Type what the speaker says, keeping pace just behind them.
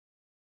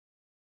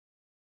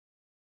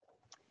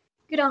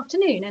Good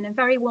afternoon and a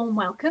very warm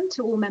welcome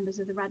to all members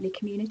of the Radley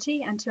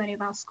community and to any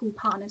of our school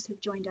partners who've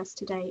joined us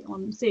today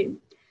on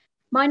Zoom.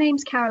 My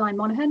name's Caroline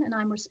Monaghan and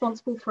I'm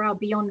responsible for our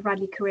Beyond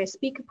Radley Career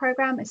Speaker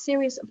Programme, a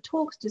series of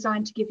talks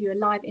designed to give you a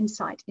live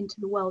insight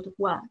into the world of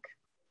work.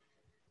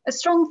 A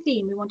strong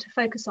theme we want to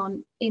focus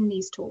on in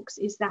these talks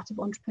is that of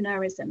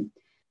entrepreneurism.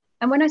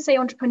 And when I say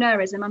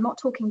entrepreneurism, I'm not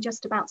talking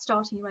just about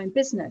starting your own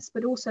business,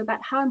 but also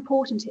about how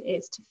important it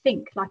is to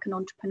think like an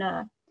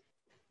entrepreneur.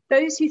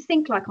 Those who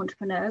think like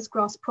entrepreneurs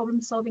grasp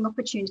problem-solving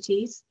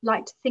opportunities,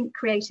 like to think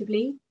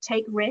creatively,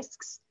 take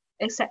risks,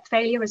 accept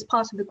failure as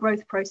part of the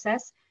growth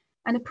process,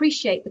 and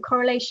appreciate the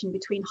correlation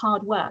between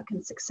hard work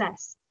and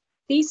success.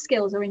 These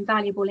skills are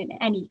invaluable in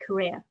any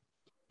career.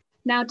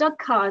 Now, Doug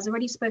Carr has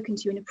already spoken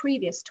to you in a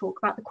previous talk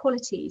about the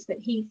qualities that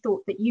he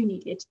thought that you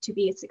needed to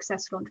be a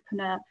successful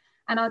entrepreneur.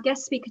 And our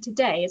guest speaker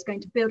today is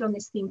going to build on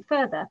this theme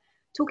further,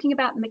 talking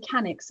about the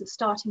mechanics of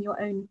starting your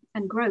own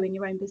and growing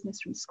your own business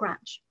from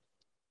scratch.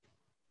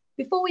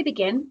 Before we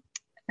begin,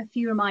 a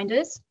few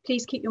reminders.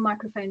 Please keep your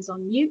microphones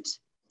on mute.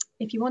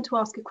 If you want to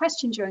ask a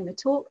question during the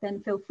talk, then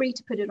feel free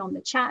to put it on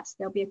the chat.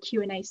 There'll be a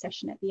Q&A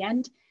session at the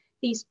end.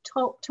 These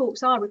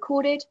talks are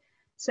recorded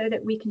so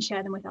that we can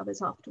share them with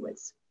others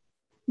afterwards.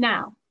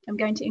 Now, I'm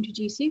going to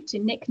introduce you to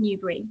Nick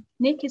Newbury.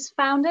 Nick is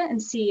founder and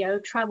CEO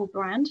of travel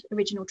brand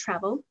Original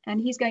Travel, and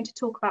he's going to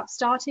talk about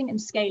starting and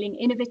scaling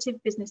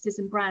innovative businesses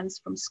and brands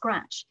from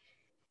scratch.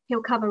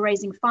 He'll cover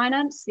raising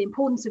finance, the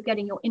importance of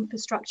getting your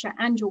infrastructure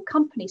and your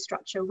company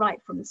structure right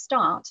from the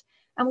start,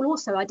 and we'll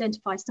also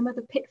identify some of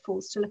the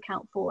pitfalls to look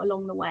out for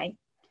along the way.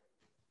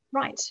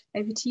 Right,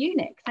 over to you,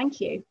 Nick.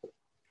 Thank you.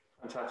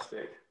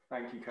 Fantastic.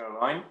 Thank you,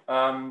 Caroline.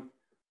 I'm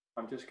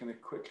just going to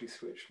quickly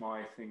switch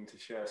my thing to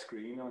share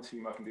screen. I'll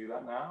assume I can do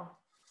that now.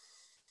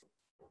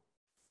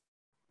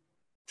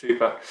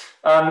 Super.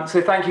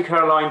 So thank you,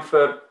 Caroline,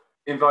 for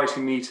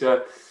inviting me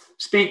to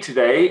speak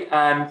today,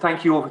 and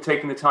thank you all for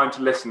taking the time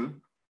to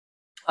listen.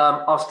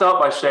 I'll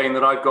start by saying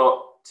that I've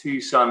got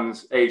two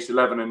sons aged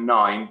 11 and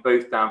 9,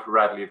 both down for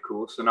Radley, of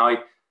course, and I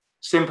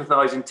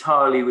sympathise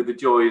entirely with the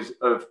joys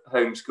of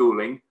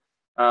homeschooling.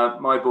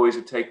 My boys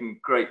have taken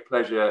great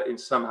pleasure in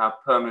somehow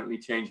permanently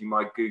changing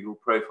my Google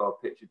profile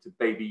picture to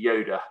Baby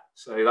Yoda.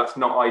 So that's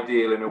not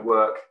ideal in a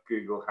work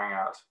Google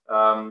Hangout.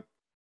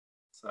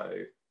 So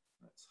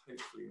let's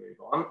hopefully move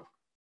on.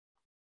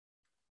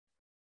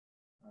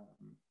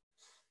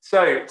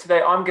 So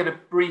today I'm going to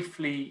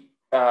briefly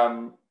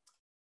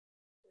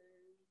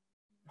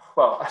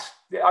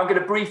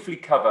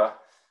cover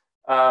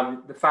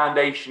the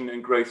foundation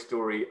and growth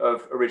story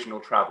of Original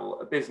Travel,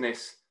 a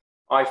business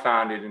I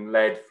founded and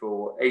led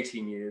for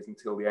 18 years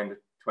until the end of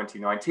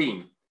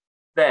 2019.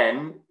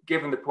 Then,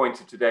 given the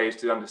point of today is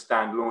to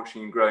understand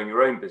launching and growing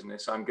your own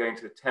business, I'm going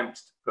to attempt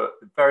to put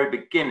the very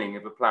beginning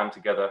of a plan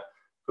together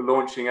for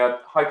launching a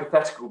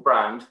hypothetical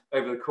brand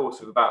over the course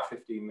of about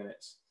 15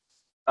 minutes.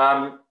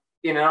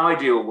 In an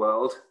ideal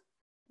world,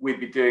 we'd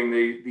be doing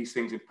these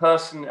things in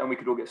person and we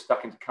could all get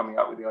stuck into coming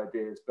up with the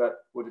ideas,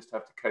 but we'll just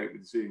have to cope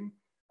with Zoom.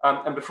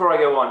 And before I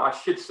go on, I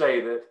should say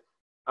that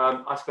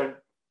I spent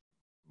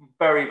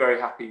very,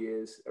 very happy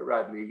years at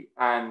Radley,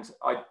 and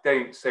I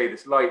don't say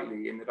this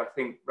lightly in that I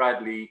think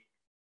Radley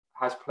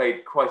has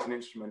played quite an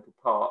instrumental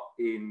part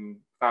in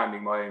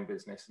founding my own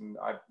business, and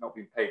I've not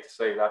been paid to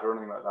say that or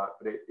anything like that,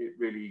 but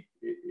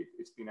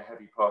it's been a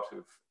heavy part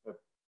of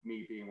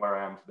me being where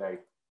I am today.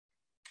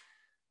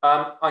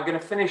 I'm going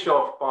to finish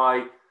off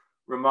by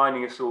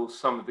reminding us all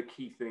some of the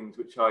key things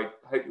which I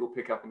hope you'll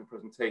pick up in the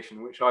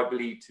presentation, which I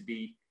believe to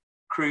be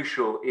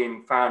crucial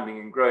in founding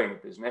and growing a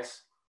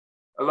business.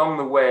 Along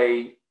the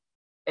way,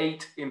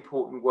 8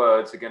 important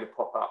words are going to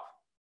pop up.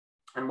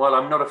 And while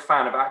I'm not a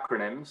fan of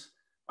acronyms,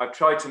 I've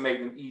tried to make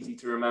them easy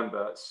to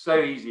remember. So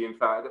easy, in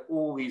fact, that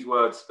all these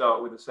words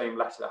start with the same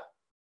letter,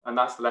 and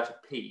that's the letter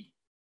P.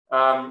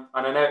 And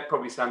I know it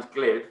probably sounds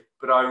glib,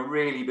 but I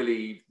really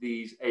believe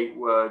these 8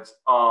 words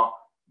are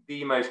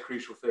the most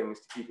crucial things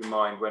to keep in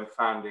mind when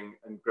founding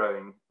and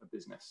growing a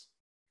business.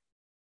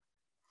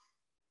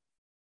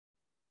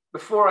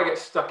 Before I get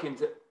stuck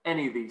into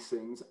any of these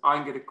things,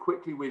 I'm going to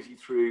quickly whiz you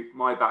through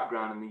my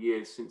background in the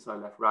years since I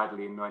left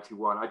Radley in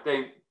 '91. I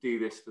don't do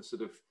this for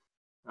sort of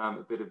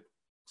a bit of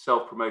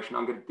self-promotion.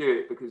 I'm going to do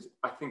it because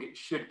I think it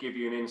should give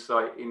you an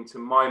insight into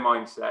my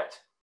mindset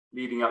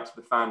leading up to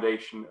the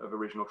foundation of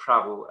Original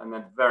Travel and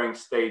then varying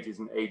stages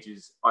and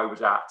ages I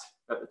was at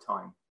the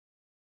time.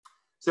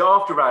 So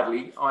after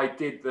Radley, I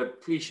did the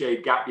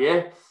cliched gap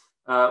year,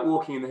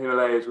 walking in the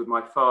Himalayas with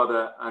my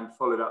father, and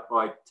followed up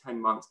by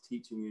 10 months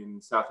teaching in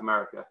South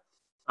America.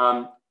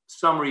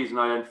 Some reason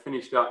I then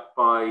finished up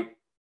by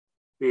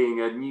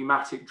being a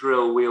pneumatic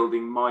drill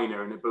wielding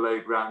miner in a below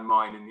ground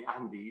mine in the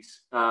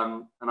Andes.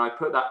 And I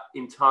put that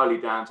entirely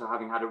down to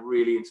having had a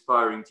really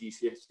inspiring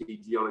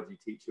GCSE geology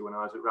teacher when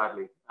I was at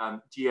Radley,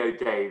 Geo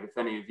Dave, if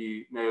any of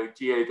you know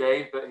Geo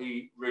Dave, but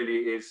he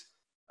really is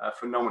a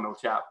phenomenal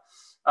chap.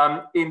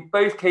 In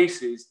both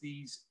cases,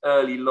 these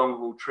early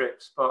long-haul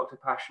trips sparked a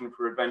passion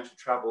for adventure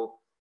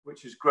travel,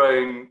 which has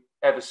grown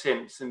ever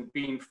since and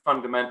been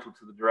fundamental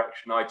to the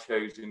direction I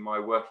chose in my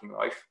working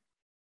life.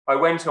 I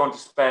went on to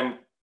spend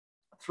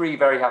 3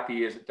 very happy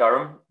years at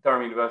Durham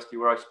University,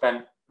 where I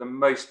spent the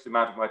most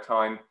amount of my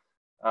time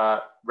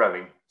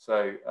rowing.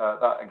 So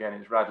that again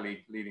is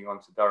Radley leading on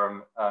to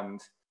Durham,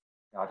 and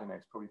I don't know,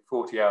 it's probably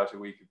 40 hours a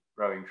week of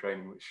rowing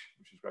training, which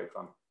is great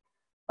fun.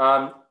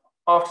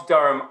 After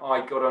Durham,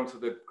 I got onto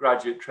the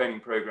graduate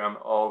training program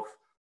of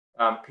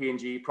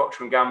P&G,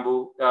 Procter &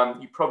 Gamble.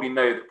 You probably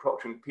know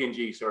that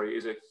P&G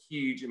is a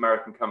huge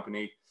American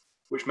company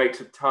which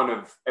makes a ton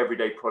of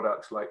everyday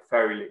products like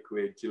Fairy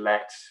Liquid,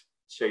 Gillette,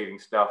 shaving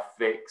stuff,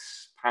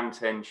 Vicks,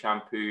 Pantene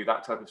shampoo,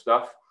 that type of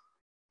stuff.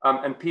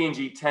 And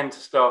P&G tend to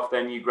staff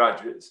their new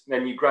graduates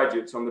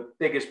on the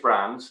biggest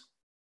brands,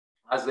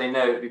 as they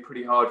know it'd be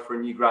pretty hard for a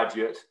new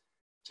graduate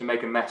to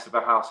make a mess of a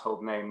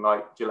household name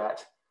like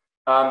Gillette.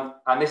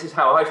 And this is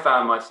how I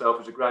found myself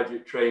as a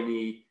graduate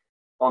trainee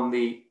on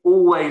the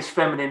Always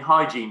Feminine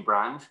Hygiene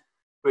brand,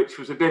 which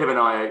was a bit of an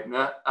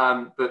eye-opener,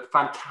 but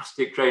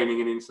fantastic training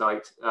and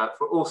insight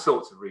for all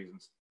sorts of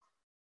reasons.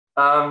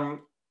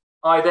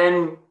 I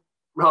then,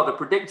 rather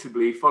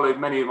predictably, followed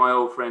many of my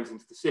old friends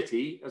into the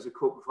city as a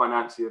corporate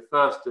financier,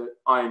 first at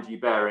ING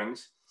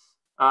Bearings.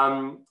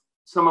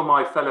 Some of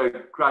my fellow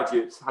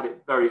graduates had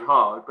it very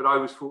hard, but I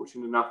was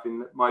fortunate enough in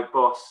that my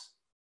boss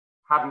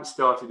hadn't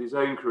started his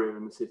own career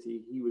in the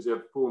city. He was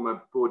a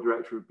former board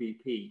director of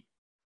BP,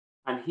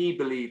 and he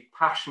believed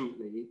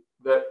passionately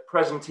that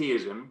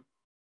presenteeism,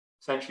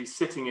 essentially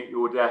sitting at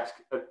your desk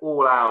at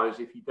all hours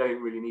if you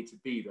don't really need to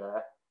be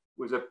there,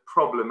 was a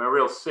problem, a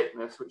real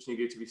sickness which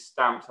needed to be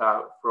stamped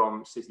out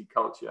from city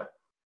culture.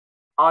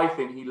 I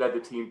think he led the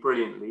team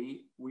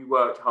brilliantly. We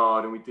worked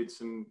hard and we did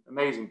some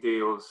amazing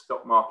deals,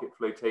 stock market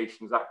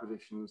flotations,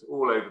 acquisitions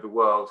all over the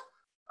world.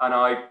 And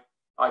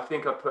I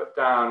think I put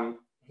down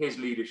his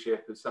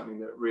leadership as something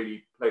that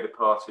really played a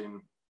part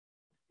in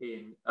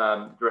the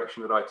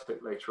direction that I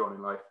took later on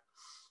in life.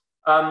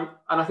 And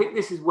I think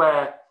this is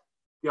where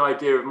the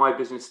idea of my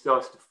business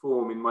started to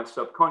form in my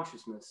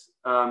subconsciousness,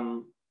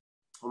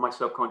 or my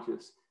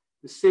subconscious.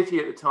 The city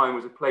at the time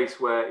was a place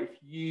where if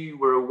you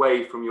were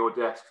away from your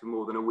desk for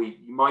more than a week,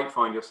 you might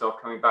find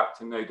yourself coming back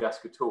to no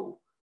desk at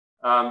all.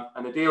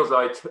 And the deals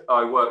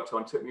I worked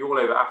on took me all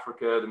over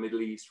Africa, the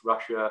Middle East,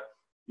 Russia,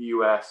 the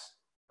US.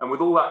 And with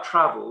all that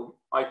travel,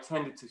 I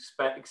tended to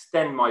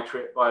extend my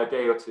trip by a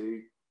day or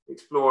two,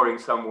 exploring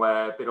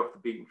somewhere a bit off the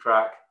beaten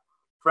track.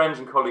 Friends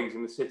and colleagues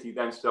in the city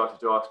then started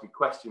to ask me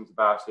questions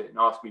about it and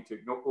asked me to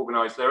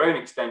organise their own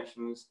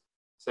extensions.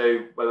 So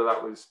whether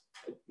that was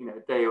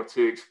a day or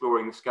two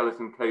exploring the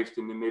Skeleton Coast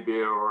in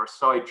Namibia, or a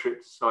side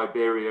trip to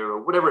Siberia,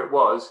 or whatever it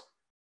was,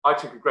 I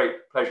took a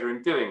great pleasure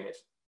in doing it.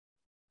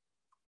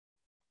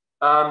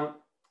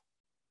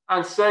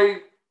 And so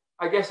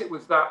I guess it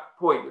was that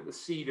point that the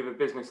seed of a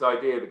business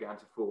idea began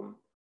to form.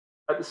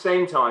 At the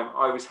same time,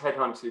 I was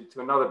headhunted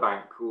to another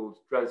bank called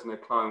Dresdner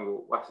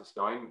Kleinwort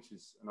Wasserstein, which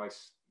is a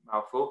nice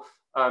mouthful,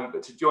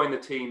 but to join the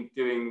team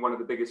doing one of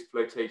the biggest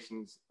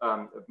flotations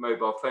of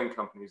mobile phone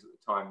companies at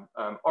the time,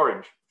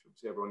 Orange, which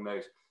obviously everyone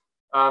knows.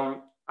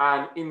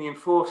 And in the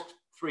enforced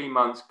 3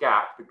 months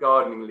gap, the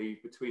gardening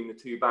leave between the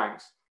two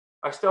banks,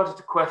 I started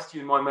to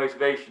question my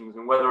motivations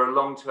and whether a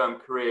long-term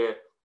career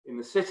in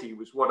the city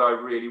was what I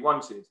really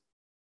wanted.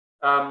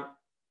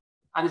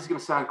 And this is going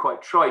to sound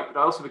quite trite, but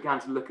I also began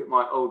to look at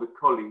my older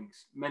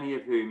colleagues, many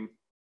of whom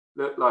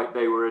looked like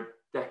they were a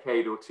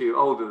decade or two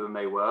older than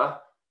they were.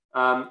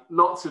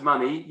 Lots of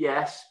money,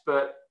 yes,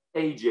 but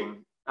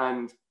aging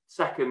and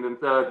second and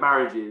third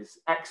marriages,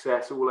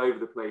 excess all over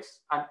the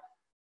place. And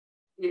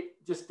it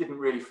just didn't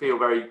really feel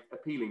very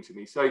appealing to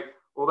me. So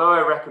although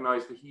I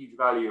recognized the huge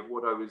value of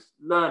what I was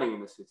learning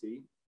in the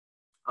city,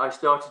 I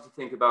started to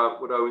think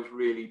about what I was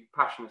really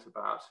passionate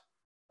about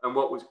and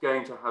what was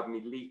going to have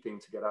me leaping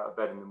to get out of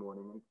bed in the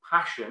morning. And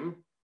passion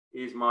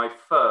is my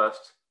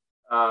first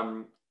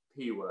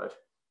P word.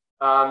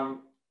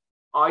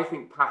 I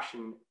think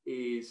passion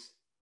is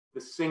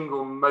the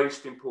single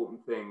most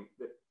important thing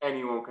that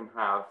anyone can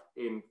have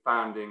in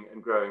founding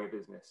and growing a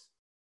business.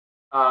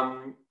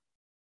 And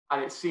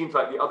it seems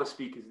like the other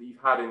speakers that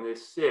you've had in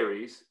this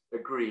series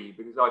agree,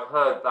 because I've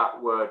heard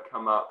that word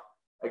come up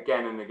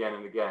again and again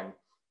and again.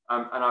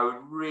 And I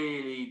would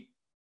really,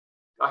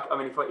 I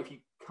mean, if you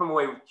come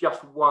away with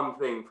just one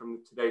thing from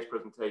today's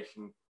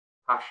presentation,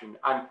 passion,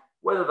 and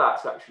whether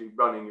that's actually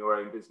running your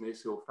own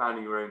business or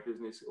founding your own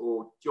business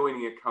or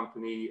joining a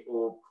company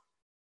or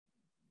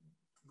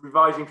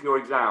revising for your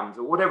exams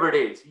or whatever it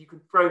is, you can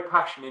throw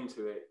passion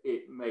into it.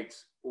 It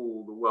makes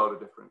all the world of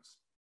difference.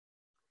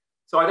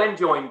 So I then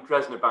joined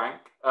Dresdner Bank,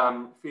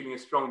 feeling a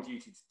strong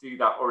duty to do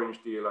that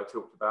Orange deal I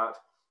talked about.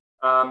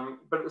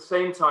 But at the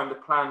same time, the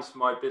plans for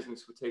my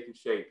business were taking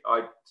shape.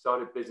 I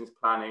started business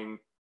planning,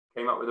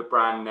 came up with a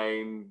brand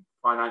name,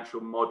 financial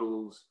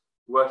models,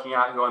 working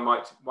out who I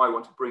might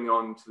want to bring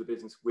on to the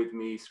business with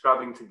me,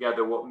 scrabbling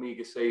together what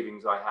meager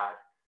savings I had,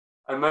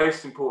 and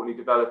most importantly,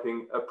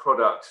 developing a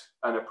product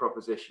and a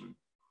proposition.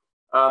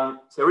 So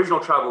Original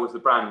Travel was the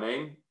brand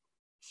name,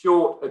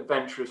 Short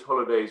Adventurous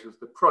Holidays was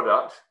the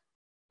product,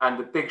 and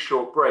the Big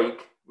Short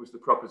Break was the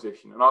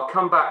proposition. And I'll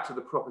come back to the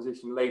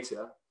proposition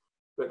later,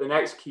 but the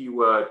next key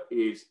word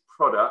is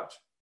product.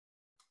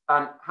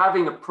 And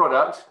having a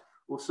product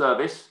or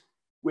service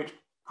which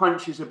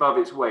punches above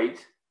its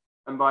weight,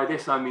 and by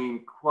this I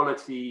mean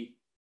quality,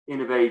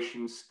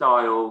 innovation,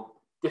 style,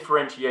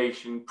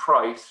 differentiation,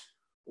 price,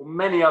 or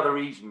many other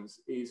reasons,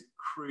 is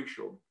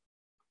crucial.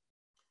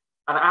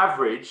 An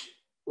average,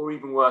 or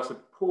even worse, a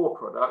poor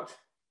product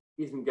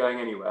isn't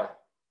going anywhere.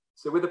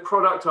 So with a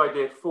product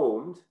idea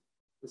formed,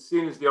 as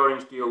soon as the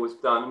orange deal was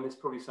done, and this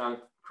probably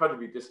sounds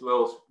incredibly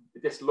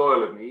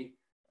disloyal of me,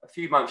 a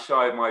few months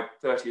shy of my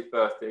 30th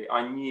birthday,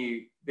 I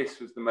knew this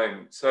was the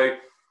moment. So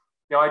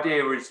the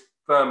idea was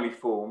firmly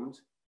formed.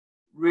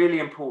 Really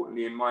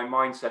importantly, in my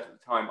mindset at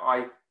the time,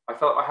 I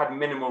felt I had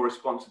minimal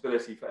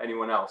responsibility for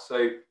anyone else.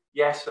 So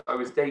yes, I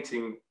was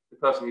dating the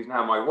person who's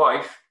now my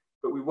wife,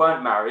 but we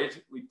weren't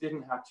married, we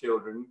didn't have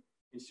children.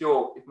 In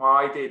short, if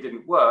my idea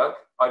didn't work,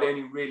 I'd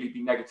only really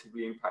be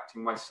negatively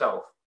impacting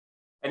myself.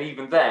 And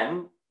even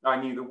then, I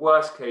knew the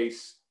worst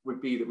case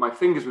would be that my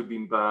fingers would have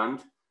been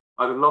burned,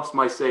 I'd have lost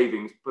my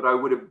savings, but I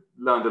would have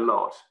learned a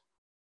lot.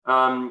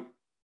 And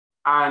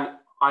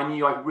I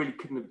knew I really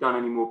couldn't have done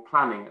any more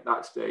planning at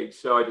that stage,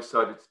 so I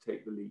decided to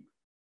take the leap.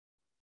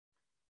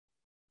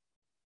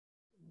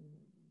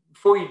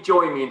 Before you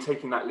join me in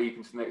taking that leap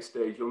into the next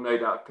stage, you'll no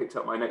doubt have picked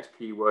up my next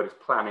key word is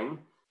planning.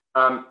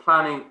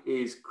 Planning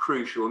is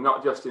crucial,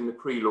 not just in the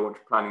pre-launch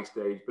planning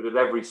stage, but at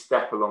every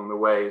step along the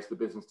way as the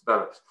business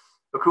develops.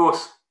 Of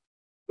course,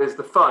 there's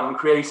the fun,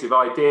 creative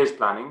ideas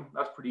planning.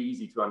 That's pretty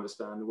easy to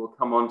understand, and we'll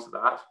come on to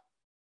that.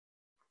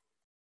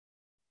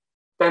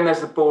 Then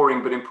there's the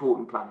boring but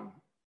important planning,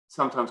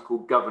 sometimes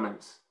called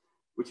governance,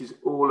 which is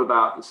all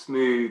about the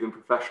smooth and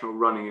professional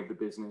running of the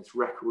business,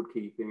 record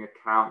keeping,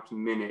 account,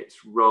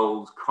 minutes,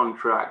 roles,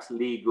 contracts,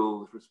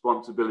 legals,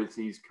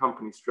 responsibilities,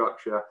 company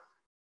structure.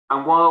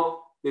 And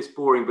while this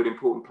boring but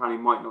important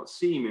planning might not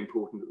seem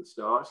important at the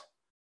start,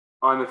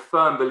 I'm a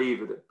firm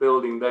believer that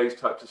building those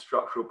types of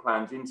structural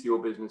plans into your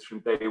business from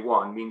day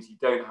one means you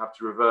don't have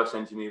to reverse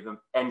engineer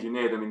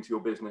them into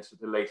your business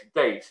at a later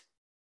date.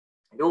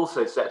 It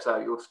also sets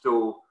out your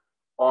stall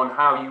on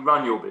how you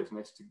run your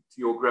business to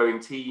your growing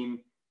team,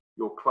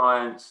 your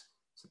clients,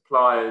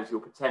 suppliers, your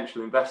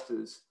potential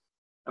investors.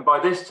 And by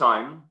this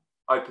time,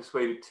 I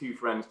persuaded 2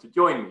 friends to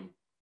join me.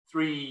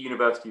 3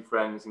 university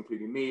friends,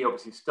 including me,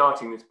 obviously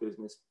starting this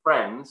business,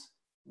 friends.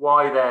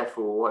 Why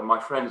therefore, and my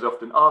friends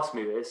often ask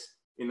me this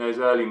in those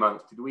early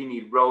months, did we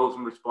need roles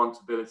and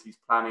responsibilities,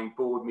 planning,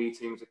 board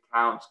meetings,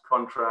 accounts,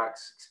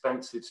 contracts,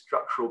 expensive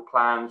structural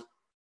plans?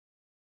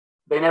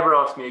 They never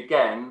asked me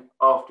again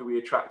after we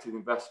attracted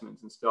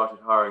investments and started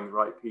hiring the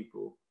right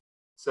people.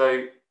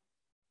 So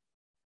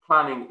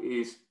planning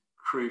is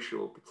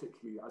crucial,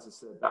 particularly, as I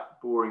said,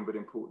 that boring but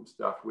important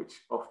stuff, which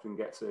often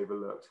gets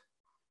overlooked.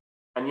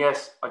 And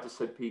yes, I just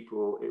said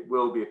people, it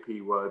will be a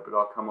P word, but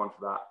I'll come on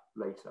to that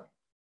later.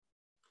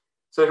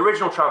 So the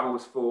Original Travel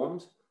was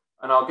formed,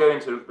 and I'll go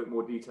into a little bit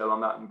more detail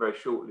on that very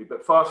shortly.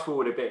 But fast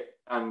forward a bit,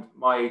 and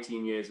my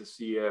 18 years as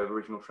CEO of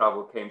Original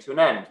Travel came to an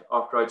end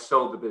after I'd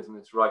sold the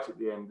business right at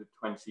the end of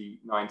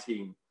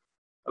 2019.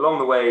 Along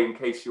the way, in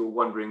case you're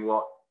wondering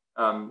what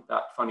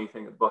that funny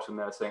thing at the bottom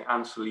there saying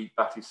Ansulit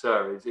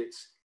Bhattacharya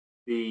is,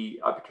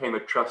 I became a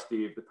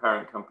trustee of the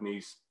parent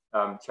company's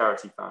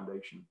charity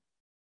foundation.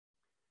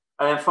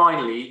 And then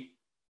finally,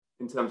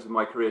 in terms of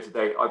my career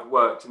today, I've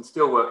worked and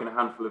still work in a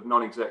handful of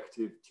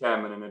non-executive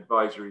chairman and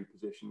advisory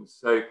positions.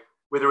 So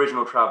with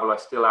Original Travel, I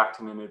still act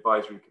in an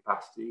advisory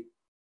capacity.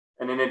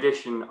 And in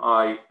addition,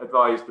 I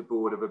advise the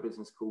board of a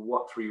business called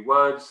What 3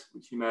 Words,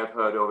 which you may have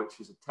heard of, which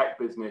is a tech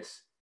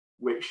business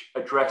which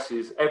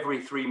addresses every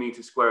 3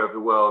 meter square of the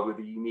world with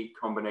a unique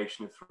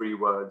combination of 3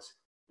 words.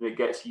 And it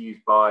gets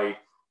used by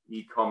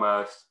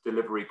e-commerce,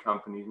 delivery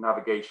companies,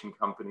 navigation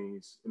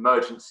companies,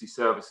 emergency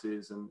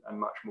services, and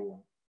much more.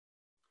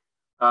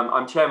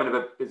 I'm chairman of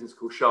a business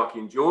called Sharky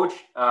and George.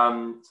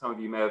 Some of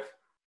you may have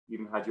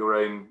even had your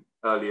own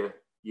earlier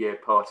year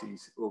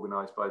parties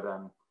organized by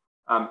them.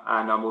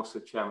 And I'm also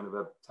chairman of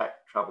a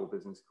tech travel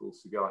business called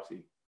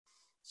Sagati.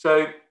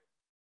 So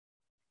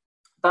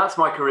that's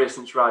my career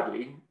since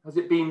Radley. Has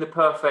it been the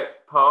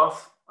perfect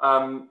path?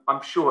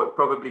 I'm sure it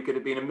probably could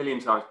have been a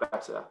million times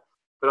better,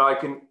 but I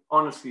can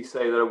honestly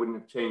say that I wouldn't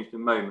have changed a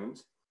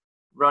moment.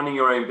 Running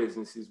your own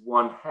business is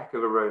one heck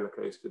of a roller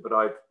coaster, but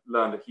I've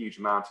learned a huge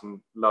amount and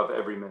love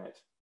every minute.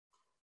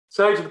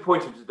 So to the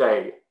point of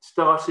today,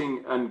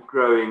 starting and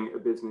growing a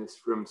business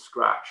from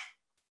scratch.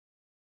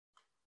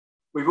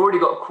 We've already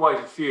got quite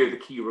a few of the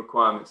key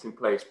requirements in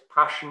place: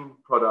 passion,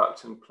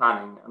 product, and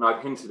planning, and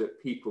I've hinted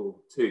at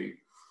people too.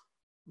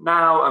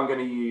 Now I'm going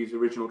to use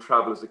Original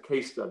Travel as a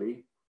case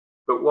study,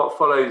 but what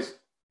follows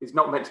is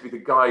not meant to be the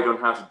guide on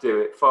how to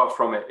do it. Far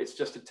from it. It's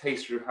just a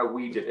taster of how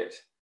we did it.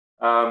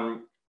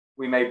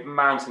 We made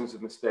mountains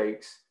of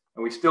mistakes,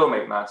 and we still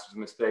make mountains of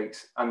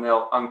mistakes, and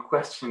there'll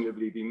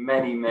unquestionably be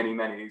many, many,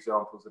 many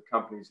examples of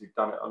companies who've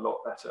done it a lot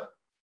better.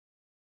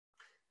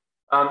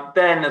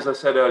 Then, as I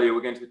said earlier,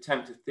 we're going to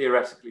attempt to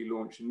theoretically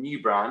launch a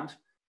new brand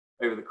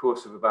over the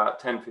course of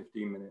about 10-15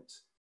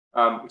 minutes,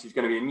 which is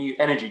going to be a new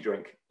energy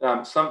drink,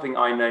 something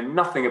I know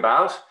nothing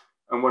about,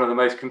 and one of the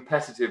most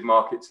competitive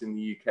markets in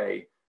the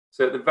UK.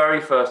 So at the very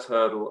first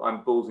hurdle,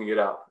 I'm ballsing it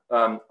up.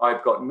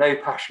 I've got no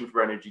passion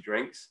for energy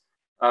drinks,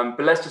 but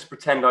let's just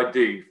pretend I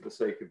do for the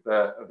sake of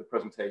the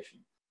presentation.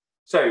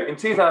 So in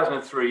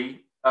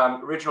 2003,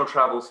 Original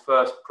Travel's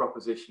first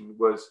proposition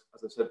was,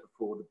 as I said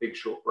before, the Big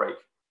Short Break.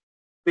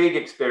 Big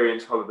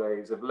experience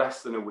holidays of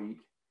less than a week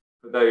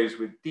for those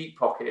with deep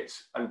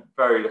pockets and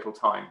very little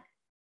time.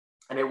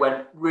 And it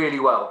went really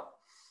well.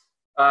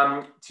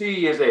 2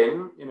 years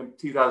in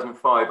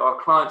 2005,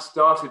 our clients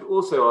started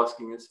also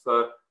asking us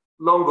for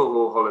longer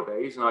haul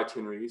holidays and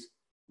itineraries,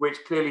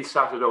 which clearly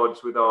sat at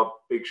odds with our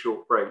Big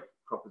Short Break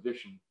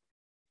proposition.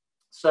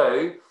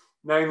 So,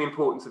 knowing the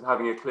importance of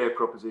having a clear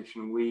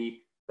proposition,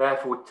 we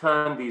therefore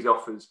turned these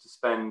offers to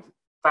spend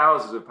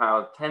thousands of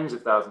pounds, tens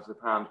of thousands of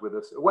pounds with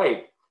us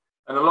away.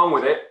 And along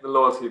with it, the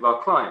loyalty of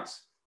our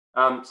clients.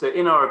 So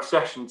in our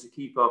obsession to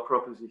keep our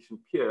proposition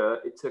pure,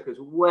 it took us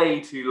way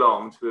too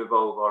long to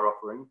evolve our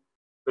offering,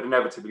 but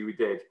inevitably we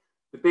did.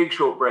 The Big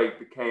Short Break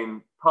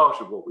became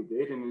part of what we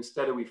did, and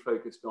instead we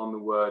focused on the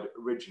word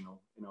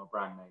original in our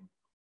brand name.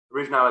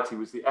 Originality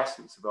was the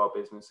essence of our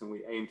business, and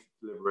we aimed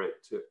to deliver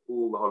it to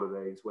all the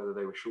holidays, whether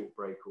they were short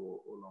break or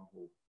long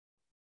haul.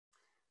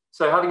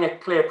 So having a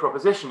clear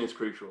proposition is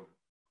crucial.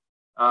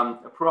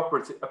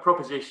 A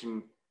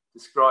proposition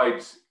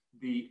describes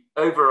the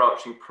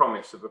overarching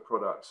promise of a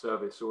product,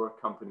 service, or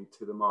a company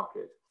to the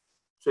market.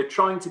 So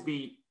trying to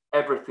be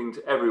everything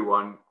to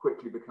everyone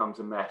quickly becomes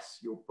a mess.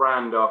 Your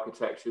brand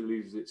architecture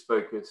loses its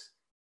focus,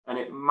 and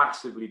it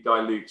massively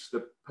dilutes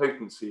the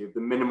potency of the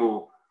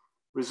minimal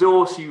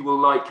resource you will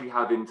likely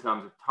have in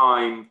terms of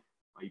time,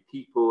 i.e.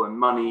 people and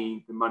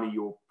money, the money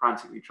you're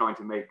frantically trying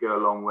to make go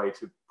a long way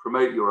to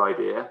promote your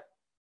idea.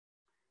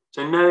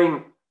 So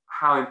knowing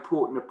how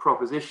important a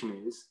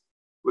proposition is,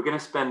 we're going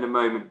to spend a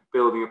moment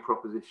building a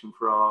proposition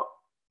for our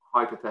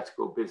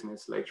hypothetical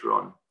business later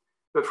on.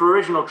 But for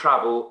Original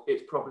Travel,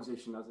 its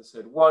proposition, as I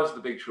said, was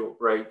the Big Short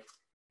Break.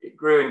 It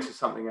grew into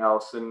something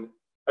else. And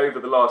over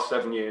the last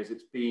 7 years,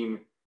 it's been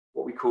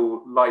what we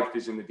call life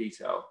is in the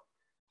detail,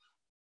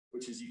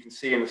 which, as you can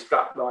see in the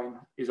strap line,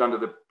 is under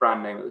the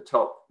brand name at the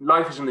top.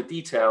 Life is in the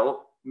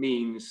detail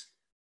means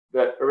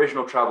that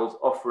Original Travel's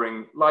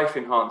offering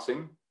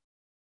life-enhancing,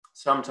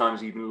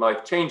 sometimes even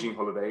life-changing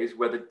holidays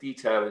where the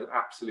detail is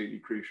absolutely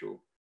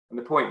crucial. And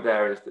the point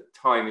there is that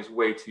time is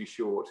way too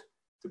short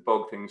to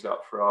bog things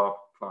up for our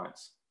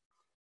clients.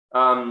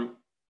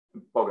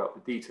 Bog up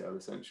the detail,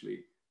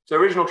 essentially. So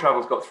Original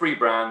Travel's got 3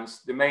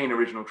 brands: the main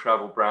Original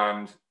Travel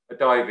brand, a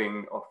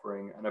diving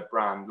offering, and a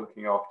brand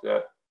looking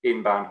after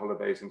inbound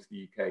holidays into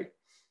the UK.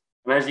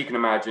 And as you can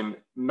imagine,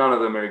 none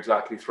of them are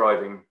exactly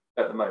thriving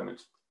at the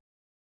moment.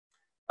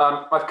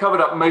 I've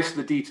covered up most of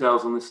the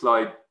details on this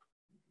slide,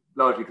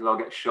 largely because I'll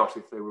get shot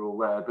if they were all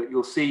there, but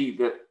you'll see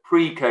that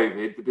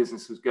pre-COVID, the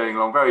business was going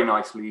along very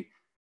nicely,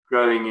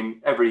 growing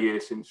in every year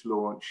since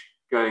launch,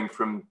 going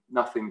from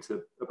nothing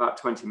to about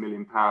 £20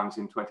 million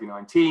in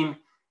 2019,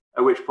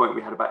 at which point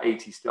we had about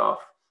 80 staff.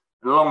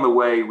 And along the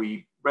way,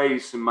 we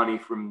raised some money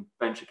from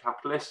venture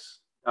capitalists,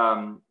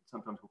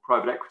 sometimes called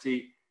private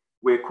equity.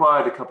 We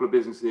acquired a couple of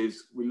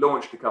businesses. We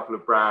launched a couple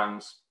of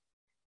brands.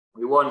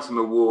 We won some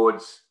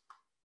awards.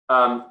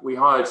 We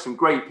hired some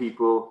great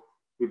people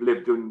who've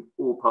lived in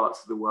all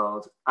parts of the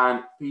world.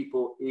 And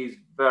people is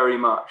very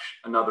much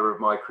another of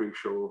my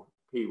crucial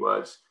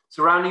keywords.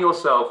 Surrounding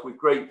yourself with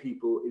great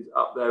people is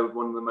up there with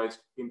one of the most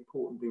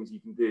important things you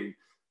can do.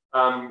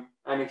 And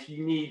if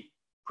you need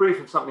proof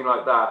of something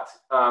like that,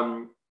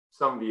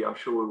 somebody, I'm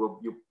sure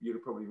you're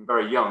probably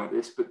very young at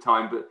this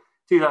time, but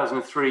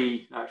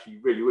 2003, actually you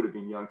really would have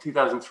been young,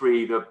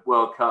 2003, the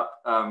World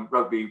Cup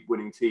rugby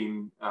winning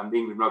team, the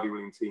England rugby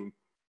winning team,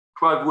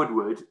 Clive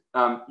Woodward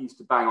used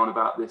to bang on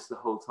about this the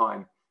whole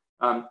time.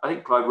 I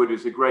think Clive Woodward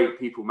is a great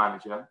people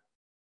manager.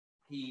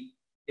 He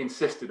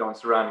insisted on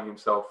surrounding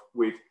himself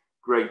with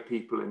great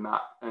people in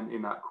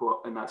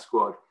that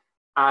squad.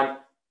 And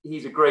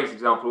he's a great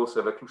example also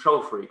of a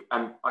control freak.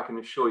 And I can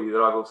assure you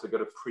that I've also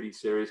got a pretty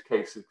serious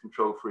case of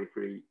control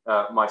freakery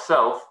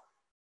myself.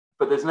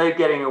 But there's no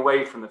getting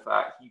away from the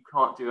fact you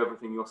can't do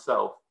everything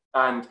yourself.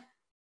 And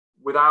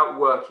without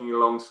working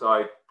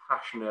alongside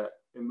passionate,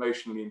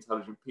 emotionally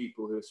intelligent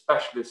people who are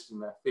specialists in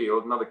their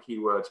field, another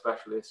keyword,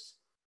 specialists,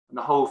 and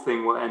the whole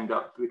thing will end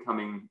up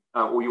becoming,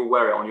 or you'll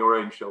wear it on your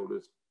own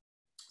shoulders.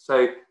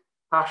 So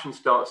passion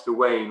starts to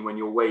wane when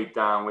you're weighed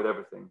down with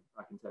everything,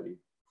 I can tell you.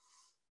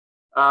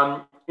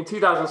 In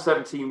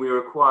 2017, we were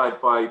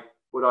acquired by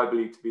what I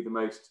believe to be the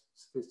most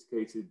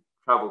sophisticated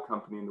travel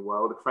company in the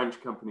world, a French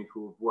company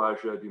called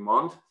Voyageurs du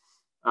Monde.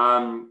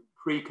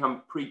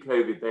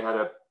 Pre-COVID, they had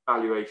a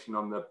valuation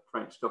on the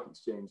French stock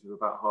exchange of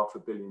about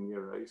 €500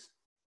 million.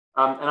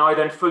 And I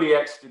then fully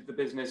exited the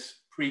business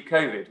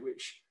pre-COVID,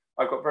 which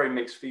I've got very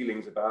mixed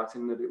feelings about,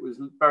 in that it was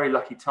very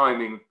lucky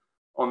timing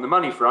on the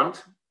money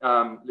front,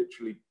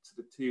 literally sort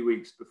of 2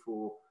 weeks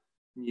before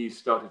news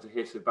started to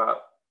hit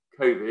about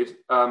COVID,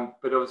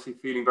 but obviously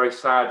feeling very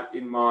sad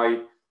in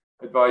my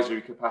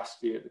advisory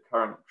capacity at the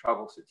current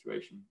travel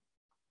situation.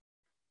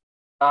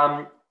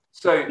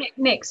 So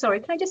Nick, sorry,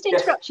 can I just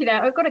yes. interrupt you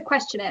there? I've got a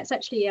question. It's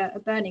actually a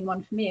burning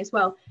one for me as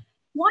well.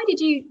 Why did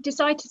you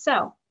decide to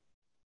sell?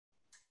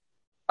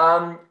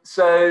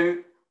 So,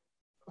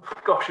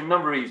 gosh, a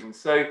number of reasons.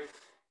 So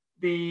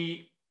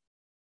the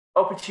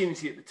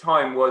opportunity at the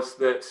time was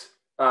that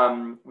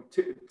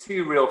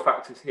two real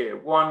factors here.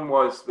 One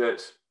was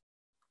that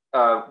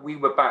we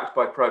were backed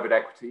by private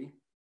equity,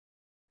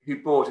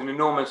 who brought an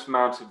enormous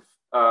amount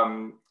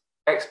of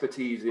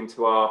expertise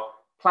into our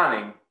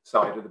planning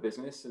side of the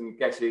business and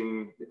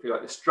getting, if you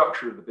like, the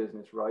structure of the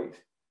business right.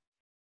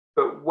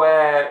 But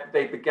where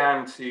they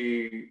began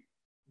to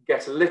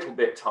get a little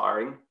bit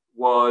tiring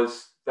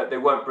was that they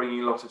weren't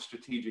bringing a lot of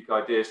strategic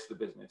ideas to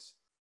the business.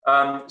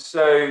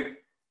 So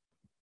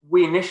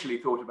we initially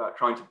thought about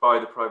trying to buy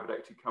the private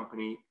equity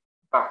company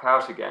back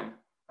out again.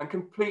 And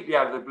completely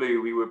out of the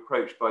blue, we were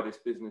approached by this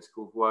business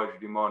called Voyage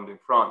du Monde in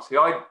France, who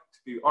I, to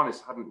be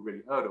honest, hadn't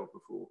really heard of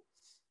before.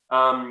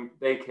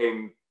 They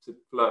came to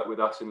flirt with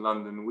us in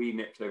London. We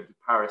nipped over to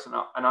Paris,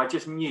 and I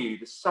just knew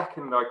the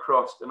second I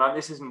crossed. And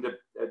this isn't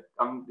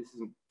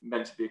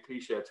meant to be a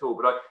cliche at all,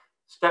 but I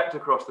stepped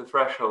across the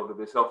threshold of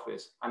this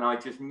office, and I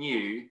just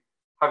knew,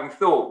 having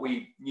thought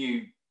we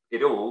knew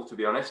it all, to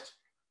be honest,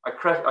 I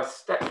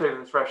stepped over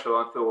the threshold.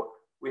 And I thought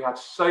we had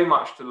so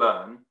much to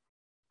learn,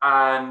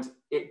 and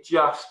it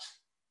just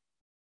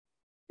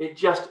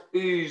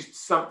oozed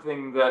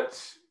something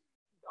that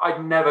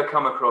I'd never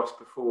come across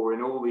before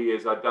in all the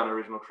years I'd done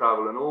original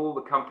travel and all the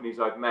companies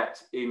I'd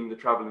met in the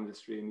travel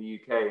industry in the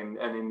UK and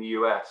in the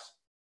US.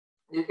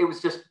 It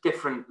was just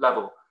different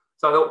level.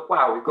 So I thought,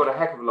 wow, we've got a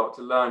heck of a lot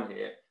to learn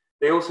here.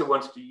 They also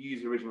wanted to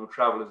use original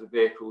travel as a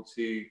vehicle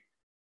to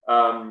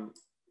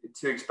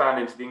expand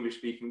into the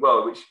English-speaking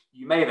world, which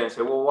you may then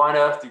say, well, why on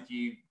earth did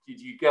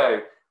you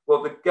go?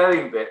 Well, the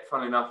going bit,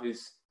 funnily enough,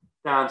 is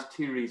down to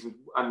two reasons,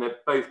 and they're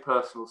both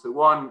personal. So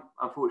one,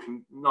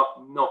 unfortunately,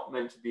 not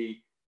meant to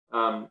be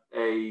no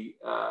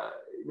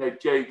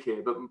joke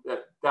here, but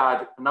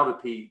Dad, another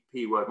P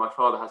word, my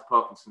father has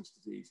Parkinson's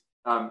disease.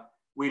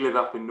 We live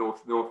up in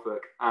North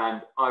Norfolk,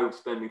 and I was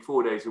spending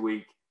 4 nights a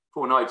week,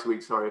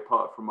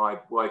 apart from my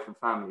wife and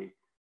family.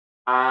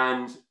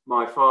 And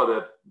my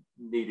father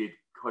needed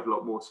quite a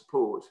lot more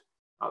support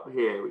up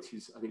here, which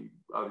is, I think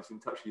I was in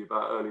touch with you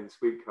about earlier this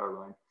week,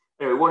 Caroline.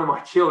 Anyway, one of my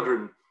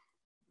children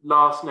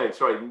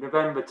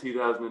November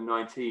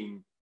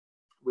 2019,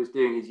 was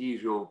doing his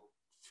usual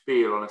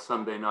spiel on a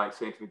Sunday night,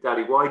 saying to me,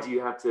 Daddy, why do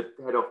you have to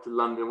head off to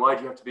London? Why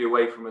do you have to be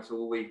away from us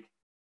all week?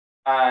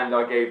 And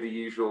I gave the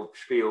usual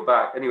spiel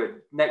back. Anyway,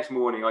 next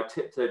morning, I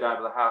tiptoed out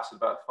of the house at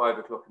about 5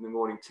 o'clock in the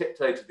morning,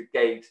 tiptoed to the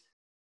gate,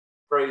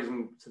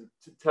 frozen,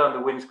 to turn the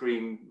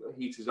windscreen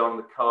heaters on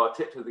the car,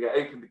 tiptoed to the gate,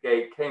 opened the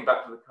gate, came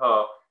back to the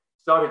car,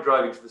 started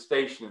driving to the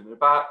station. And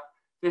about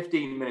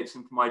 15 minutes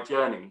into my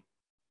journey,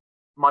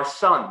 my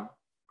son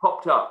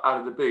popped up out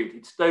of the boot.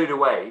 He'd stowed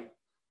away.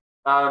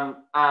 And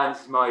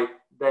my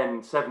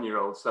then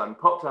 7-year-old son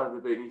popped out of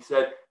the boot and he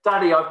said,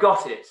 Daddy, I've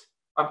got it.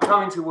 I'm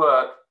coming to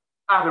work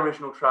at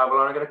Original Travel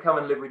and I'm going to come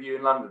and live with you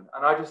in London.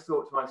 And I just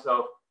thought to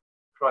myself,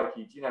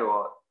 crikey, do you know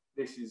what?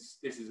 This is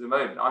the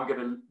moment.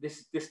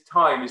 This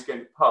time is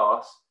going to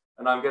pass,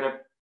 and I'm going to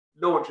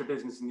launch a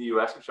business in the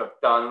US, which I've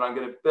done, and I'm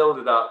going to build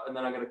it up, and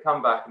then I'm going to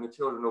come back and the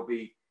children will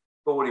be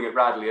boarding at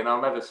Radley and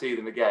I'll never see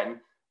them again.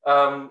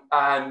 And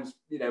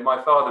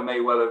my father may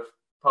well have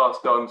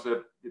passed on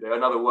to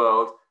another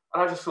world.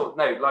 And I just thought,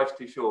 no, life's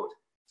too short.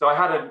 So I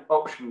had an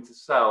option to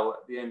sell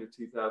at the end of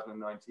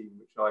 2019,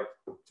 which I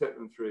took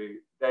them through.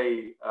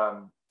 They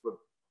were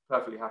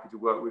perfectly happy to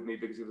work with me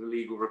because it was a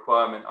legal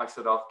requirement. I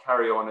said I'll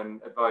carry on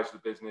and advise the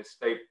business,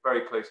 stay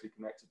very closely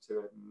connected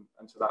to it,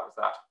 and so that was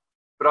that.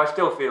 But I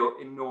still feel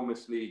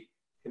enormously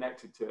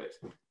connected to it,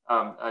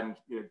 and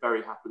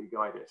very happily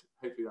guide it.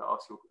 Hopefully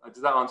that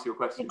does that answer your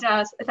question? It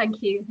does.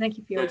 Thank you for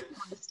your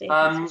honesty.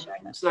 Thanks for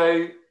sharing that.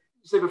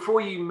 So before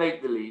you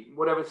make the leap,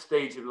 whatever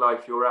stage of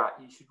life you're at,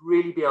 you should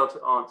really be able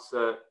to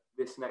answer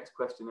this next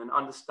question and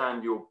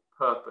understand your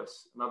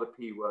purpose, another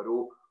P word,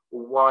 or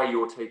why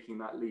you're taking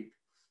that leap.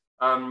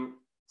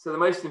 So the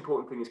most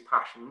important thing is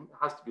passion. It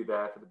has to be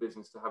there for the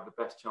business to have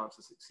the best chance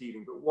of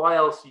succeeding. But why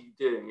else are you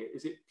doing it?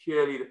 Is it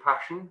purely the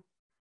passion?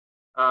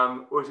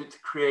 Or is it to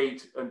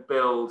create and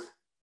build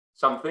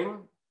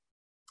something?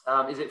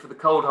 Is it for the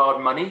cold, hard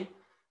money?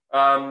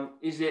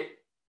 Is it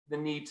the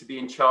need to be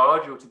in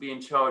charge or to be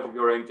in charge of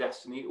your own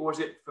destiny? Or is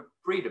it for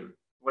freedom,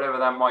 whatever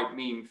that might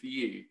mean for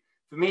you?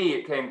 For me,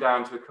 it came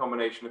down to a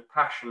combination of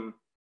passion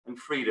and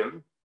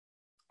freedom.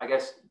 I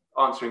guess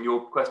answering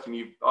your question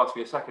you asked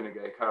me a second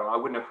ago, Carol, I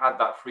wouldn't have had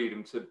that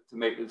freedom to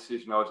make the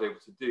decision I was able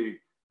to do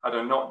had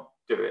I not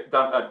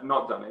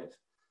done it.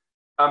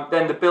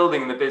 Then the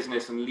building the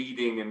business and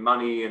leading and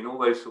money and all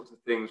those sorts of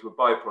things were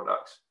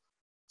byproducts.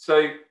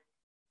 So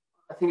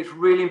I think it's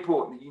really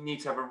important that you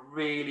need to have a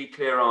really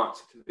clear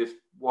answer to this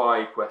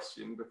why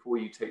question before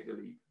you take the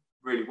leap.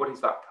 Really, what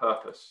is that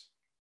purpose?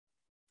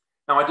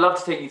 Now, I'd love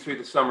to take you through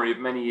the summary of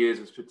many years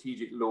of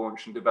strategic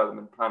launch and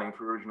development planning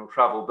for Original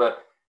Travel,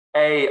 but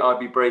I'd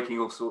be breaking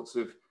all sorts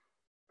of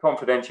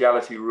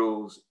confidentiality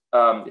rules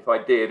if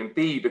I did, and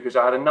B, because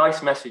I had a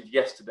nice message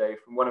yesterday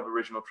from one of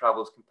Original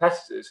Travel's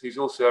competitors, who's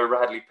also a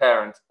Radley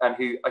parent and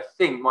who I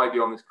think might be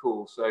on this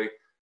call. So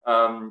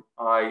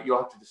you'll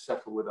have to just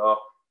settle with our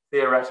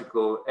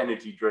theoretical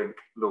energy drink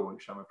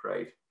launch, I'm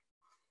afraid.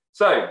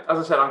 So, as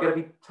I said, I'm going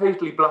to be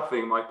totally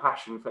bluffing my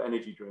passion for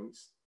energy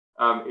drinks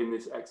in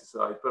this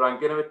exercise, but I'm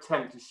going to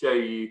attempt to show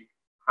you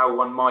how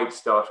one might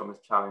start on this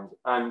challenge.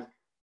 And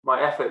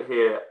my effort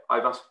here,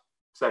 I must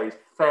say, is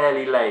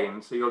fairly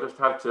lame, so you'll just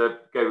have to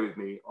go with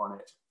me on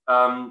it.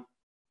 I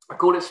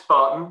call it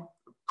Spartan,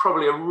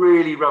 probably a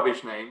really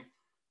rubbish name,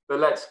 but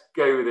let's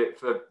go with it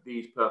for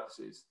these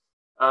purposes.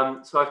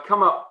 So I've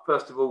come up,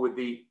 first of all, with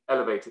the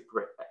elevator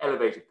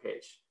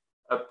pitch,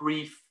 a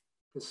brief,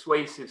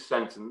 persuasive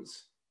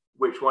sentence,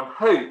 which one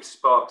hopes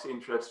sparks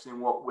interest in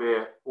what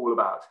we're all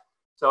about.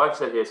 So I've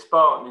said here,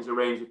 Spartan is a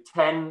range of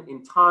 10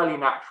 entirely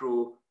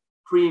natural,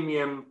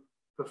 premium,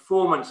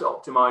 performance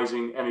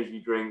optimizing energy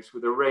drinks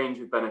with a range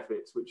of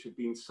benefits which have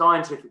been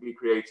scientifically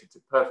created to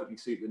perfectly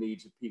suit the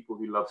needs of people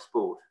who love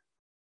sport.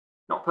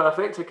 Not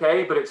perfect,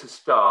 okay, but it's a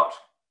start.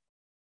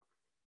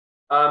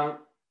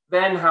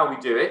 Then how we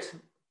do it,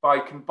 by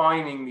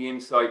combining the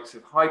insights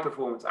of high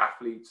performance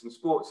athletes and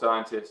sports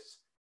scientists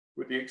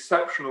with the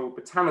exceptional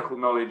botanical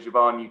knowledge of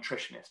our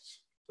nutritionists.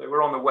 So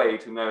we're on the way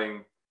to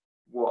knowing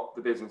what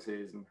the business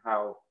is and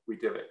how we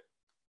do it.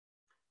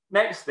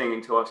 Next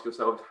thing to ask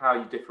yourself is how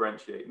you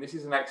differentiate. And this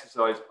is an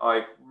exercise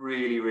I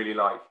really, really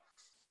like.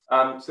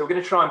 So we're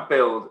going to try and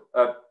build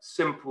a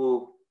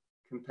simple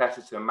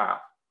competitor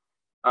map.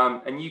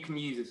 And you can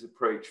use this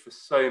approach for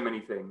so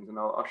many things, and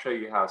I'll show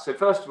you how. So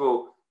first of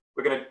all,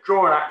 we're going to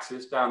draw an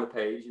axis down the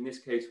page, in this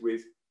case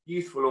with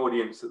youthful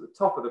audience at the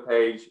top of the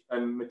page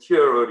and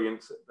mature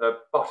audience at the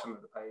bottom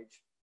of the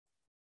page.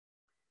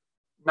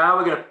 Now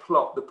we're going to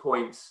plot the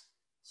points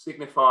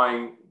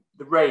signifying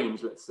the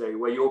range, let's say,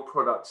 where your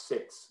product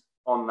sits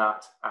on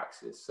that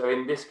axis. So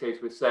in this case,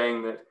 we're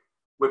saying that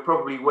we're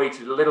probably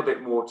weighted a little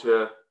bit more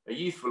to a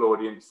youthful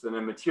audience than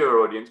a mature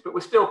audience, but we're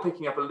still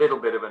picking up a little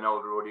bit of an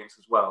older audience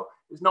as well.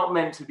 It's not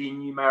meant to be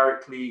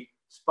numerically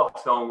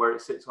spot on where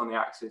it sits on the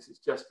axis.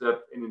 It's just an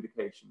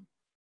indication.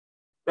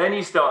 Then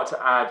you start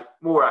to add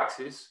more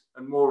axes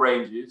and more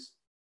ranges,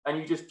 and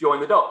you just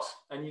join the dots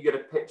and you get a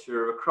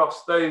picture of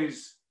across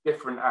those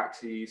different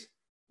axes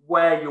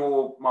where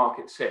your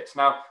market sits.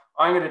 Now,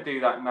 I'm going to do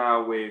that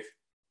now with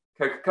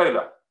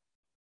Coca-Cola.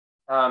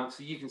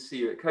 So you can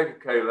see that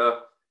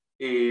Coca-Cola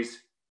is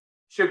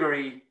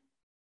sugary,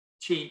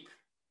 cheap,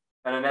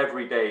 and an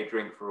everyday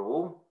drink for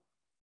all.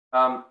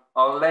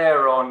 I'll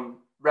layer on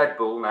Red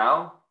Bull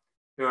now,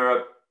 who are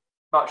a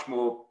much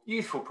more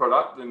youthful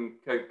product than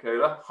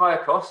Coca-Cola,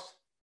 higher cost,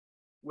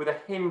 with a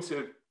hint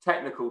of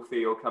technical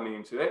feel coming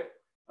into it.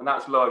 And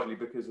that's largely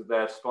because of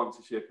their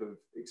sponsorship of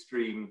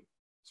extreme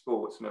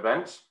sports and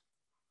events.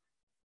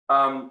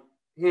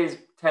 Here's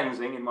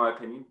Tenzing, in my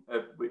opinion,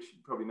 which you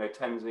probably know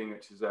Tenzing,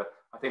 which is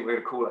I think we're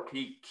going to call a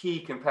key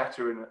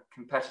competitor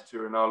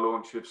in our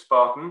launch of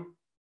Spartan.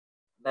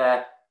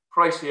 They're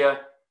pricier,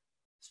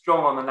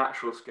 strong on the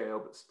natural scale,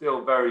 but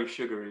still very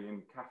sugary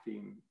and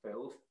caffeine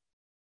filled.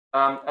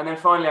 And then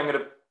finally, I'm going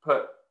to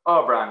put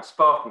our brand,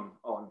 Spartan,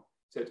 on.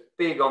 So it's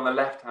big on the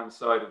left-hand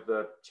side of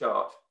the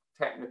chart,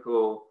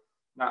 technical,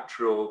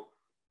 natural,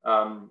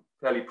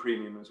 fairly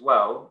premium as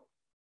well.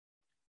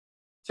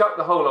 Chuck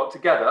the whole lot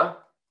together,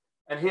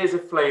 and here's a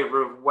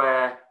flavour of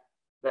where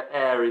the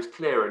air is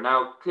clearer.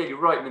 Now, clearly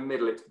right in the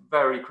middle, it's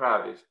very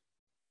crowded.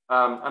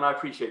 And I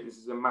appreciate this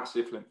is a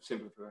massive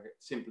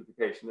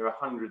simplification. There are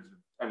hundreds of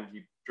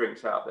energy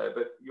drinks out there,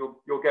 but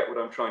you'll get what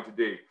I'm trying to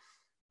do.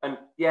 And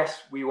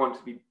yes, we want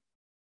to be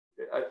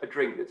a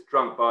drink that's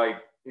drunk by,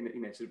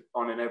 sort of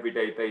on an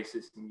everyday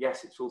basis. And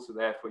yes, it's also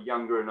there for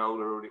younger and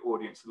older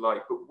audience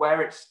alike. But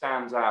where it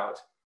stands out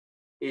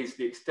is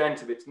the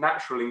extent of its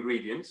natural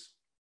ingredients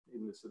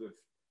in the sort of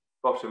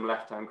bottom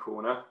left-hand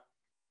corner,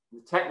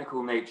 the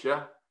technical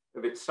nature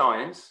of its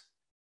science,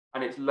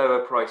 and its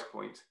lower price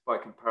point by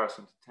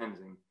comparison to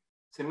Tenzing.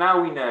 So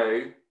now we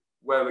know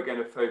where we're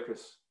going to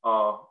focus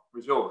our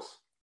resource.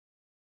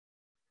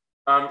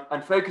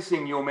 And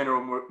focusing your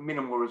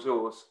minimal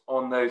resource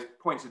on those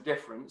points of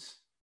difference,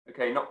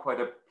 okay, not quite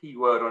a P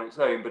word on its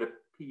own, but a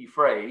P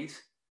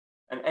phrase,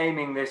 and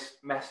aiming this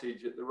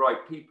message at the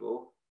right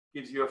people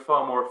gives you a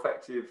far more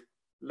effective,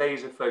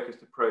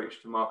 laser-focused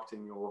approach to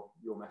marketing your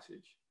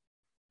message.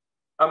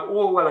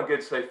 All well and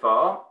good so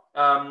far.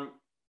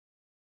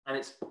 And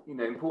it's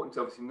important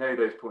to obviously know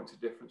those points of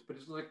difference, but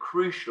it's also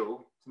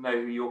crucial to know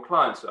who your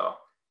clients are.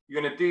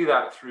 You're going to do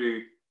that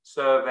through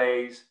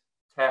surveys,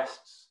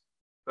 tests,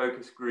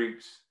 focus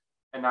groups,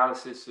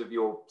 analysis of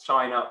your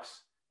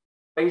sign-ups,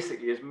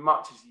 basically as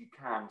much as you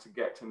can to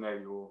get to know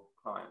your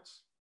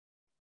clients.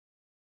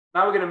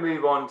 Now we're going to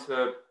move on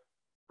to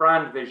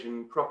brand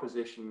vision,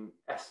 proposition,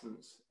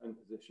 essence, and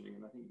positioning.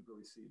 And I think you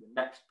probably see the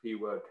next P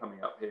word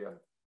coming up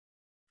here.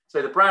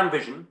 So the brand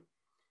vision,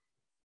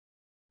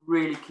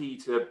 really key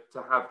to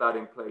have that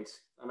in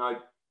place. And I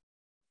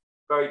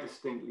very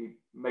distinctly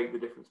make the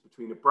difference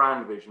between a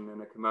brand vision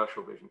and a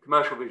commercial vision.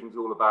 Commercial vision is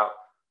all about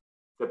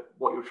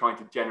what you're trying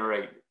to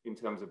generate in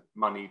terms of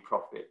money,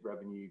 profit,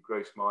 revenue,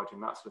 gross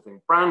margin, that sort of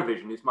thing. Brand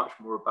vision is much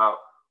more about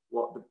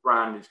what the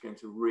brand is going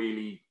to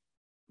really,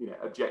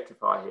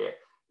 objectify here,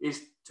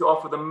 is to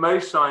offer the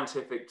most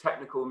scientific,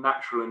 technical,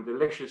 natural, and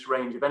delicious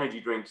range of energy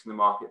drinks in the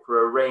market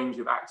for a range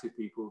of active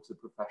people to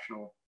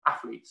professional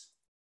athletes.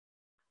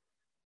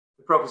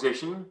 The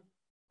proposition,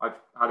 I've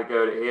had a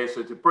go at it here,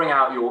 so to bring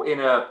out your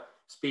inner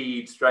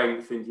speed,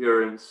 strength,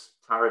 endurance,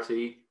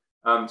 clarity.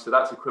 So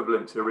that's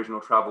equivalent to Original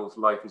Travel's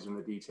Life is in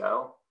the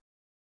Detail.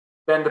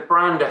 Then the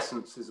brand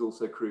essence is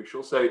also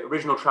crucial. So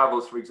Original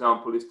Travels, for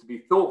example, is to be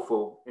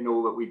thoughtful in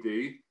all that we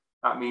do.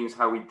 That means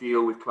how we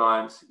deal with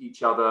clients,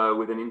 each other,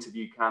 with an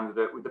interview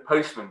candidate, with the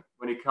postman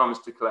when he comes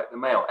to collect the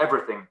mail,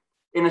 everything.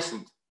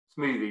 Innocent.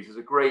 Smoothies is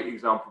a great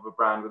example of a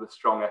brand with a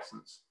strong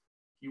essence.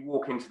 You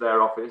walk into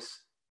their office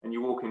and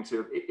you walk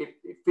into,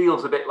 it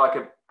feels a bit like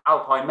an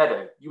alpine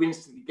meadow. You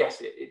instantly guess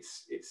it.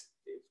 It's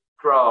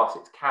grass,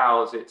 it's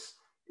cows, it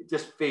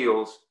just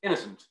feels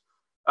innocent.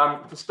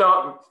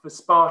 For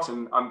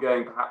Spartan, I'm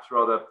going perhaps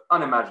rather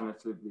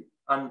unimaginatively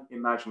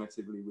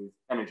with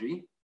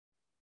energy.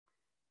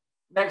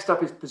 Next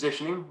up is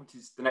positioning, which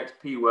is the next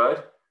P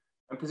word.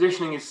 And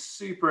positioning is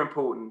super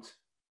important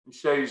and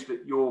shows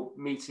that you're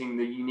meeting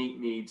the unique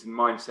needs and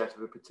mindset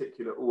of a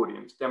particular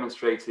audience,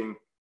 demonstrating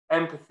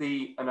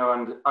empathy and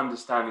an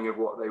understanding of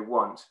what they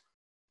want.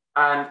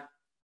 And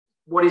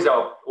what is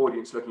our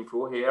audience looking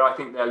for here? I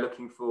think they're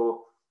looking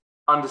for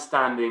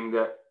understanding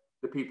that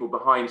the people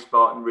behind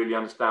Spartan really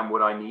understand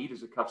what I need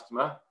as a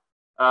customer.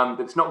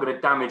 That's not going to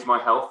damage my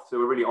health, so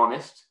we're really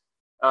honest.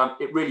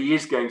 It really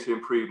is going to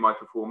improve my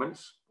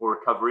performance or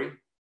recovery.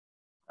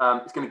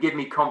 It's going to give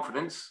me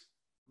confidence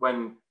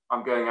when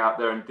I'm going out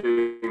there and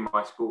doing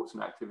my sports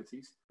and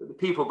activities. But the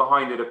people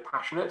behind it are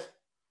passionate,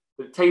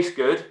 that it tastes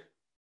good,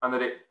 and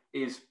that it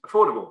is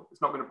affordable.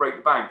 It's not going to break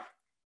the bank.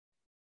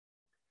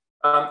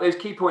 Those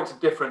key points of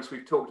difference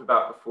we've talked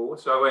about before,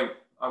 so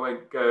I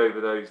won't go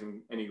over those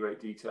in any great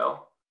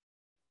detail.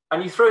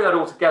 And you throw that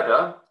all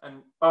together,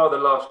 and bar the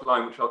last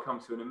line, which I'll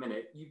come to in a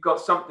minute, you've got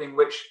something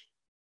which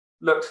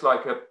looks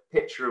like a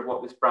picture of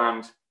what this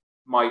brand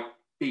might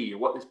be, or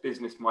what this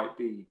business might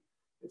be.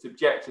 Its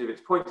objective,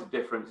 its points of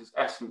difference, its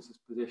essence, its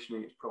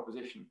positioning, its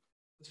proposition.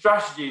 The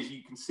strategies,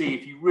 you can see,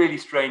 if you really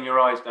strain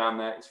your eyes down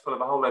there, it's full of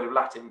a whole load of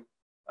Latin.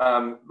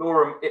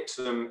 Lorem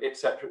ipsum,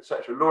 etc.,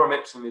 etc. Lorem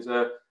ipsum is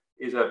a,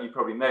 you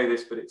probably know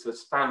this, but it's a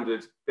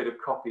standard bit of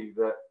copy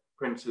that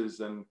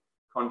printers and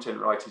content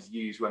writers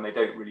use when they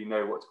don't really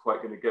know what's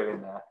quite going to go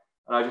in there.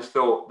 And I just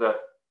thought that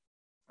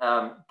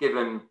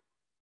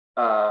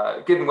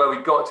given where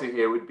we got to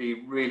here, would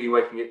be really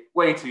making it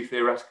way too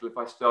theoretical if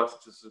I started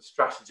to sort of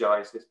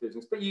strategize this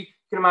business. But you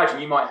can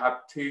imagine you might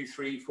have 2,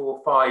 3,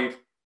 4, 5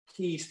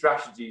 key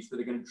strategies that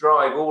are going to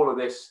drive all of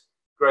this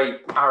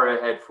great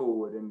arrowhead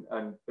forward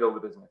and build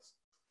the business.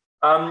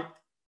 And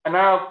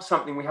now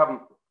something we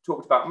haven't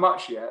talked about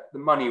much yet, the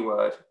money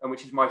word, and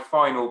which is my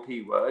final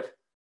P word,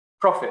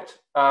 profit.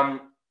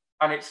 And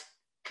it's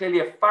clearly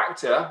a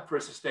factor for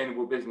a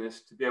sustainable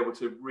business to be able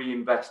to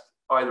reinvest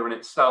either in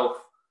itself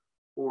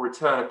or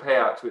return a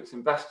payout to its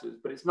investors,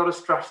 but it's not a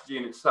strategy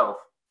in itself.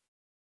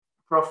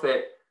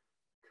 Profit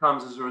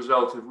comes as a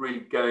result of really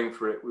going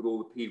for it with all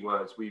the P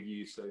words we've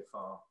used so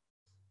far.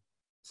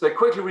 So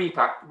quickly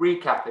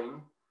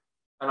recapping,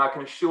 and I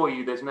can assure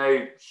you there's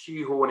no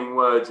shoehorning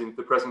words into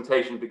the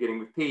presentation beginning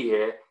with P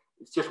here.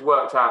 It's just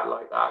worked out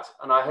like that,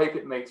 and I hope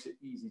it makes it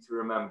easy to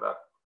remember.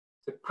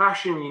 So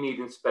passion you need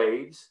in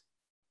spades.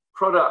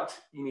 Product,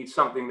 you need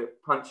something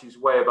that punches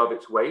way above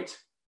its weight,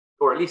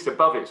 or at least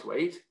above its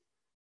weight.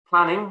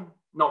 Planning,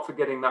 not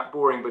forgetting that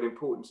boring but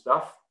important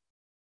stuff,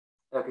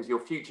 because your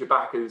future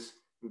backers,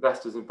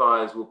 investors and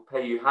buyers will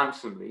pay you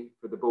handsomely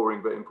for the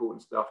boring but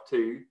important stuff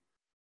too.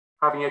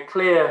 Having a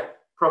clear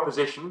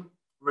proposition,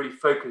 really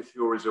focus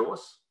your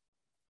resource.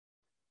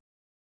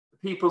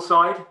 The people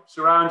side,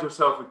 surround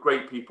yourself with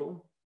great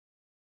people.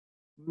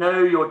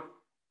 Know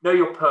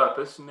your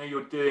purpose, and know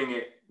you're doing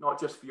it not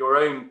just for your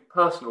own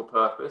personal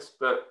purpose,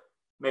 but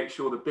make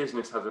sure the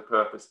business has a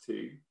purpose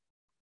too.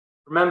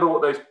 Remember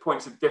what those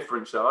points of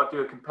difference are.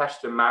 Do a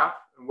competitor map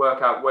and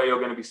work out where you're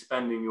going to be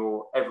spending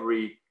your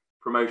every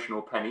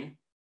promotional penny.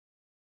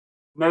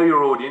 Know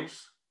your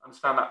audience,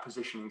 understand that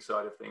positioning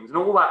side of things. And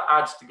all that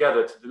adds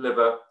together to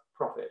deliver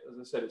profit. As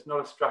I said, it's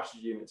not a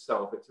strategy in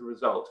itself, it's a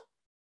result.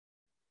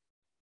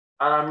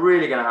 And I'm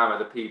really going to hammer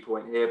the P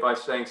point here by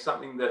saying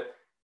something that,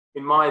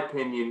 in my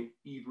opinion,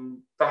 even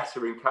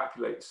better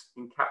encapsulates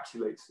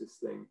this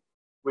thing,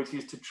 which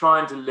is to try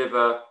and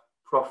deliver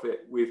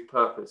profit with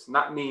purpose. And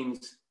that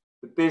means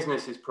the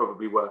business is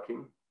probably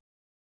working.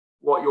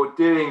 What you're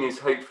doing is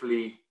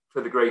hopefully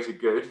for the greater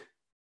good.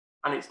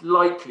 And it's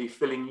likely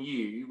filling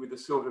you with the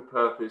sort of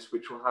purpose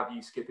which will have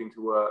you skipping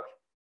to work,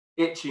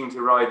 itching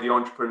to ride the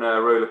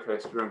entrepreneur roller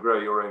coaster and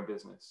grow your own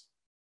business.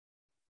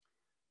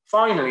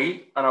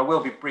 Finally, and I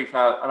will be brief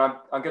now, and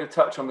I'm going to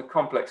touch on the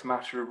complex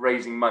matter of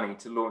raising money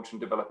to launch and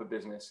develop a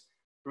business.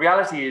 The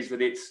reality is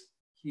that it's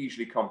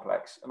hugely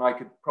complex, and I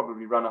could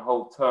probably run a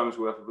whole term's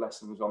worth of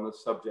lessons on the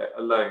subject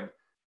alone.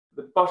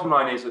 The bottom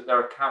line is that there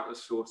are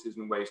countless sources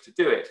and ways to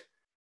do it.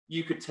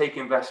 You could take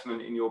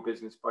investment in your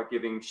business by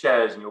giving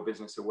shares in your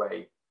business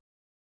away,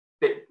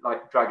 a bit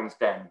like Dragon's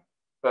Den,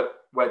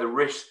 but where the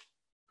risk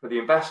for the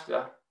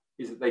investor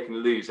is that they can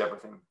lose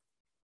everything.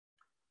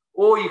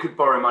 Or you could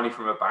borrow money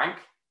from a bank,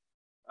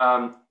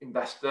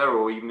 investor,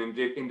 or even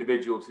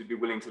individuals who'd be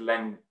willing to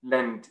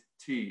lend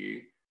to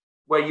you,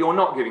 where you're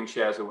not giving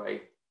shares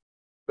away,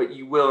 but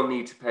you will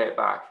need to pay it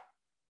back.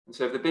 And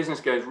so if the business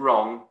goes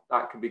wrong,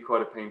 that can be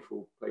quite a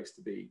painful place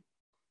to be.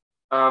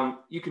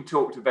 You can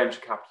talk to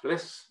venture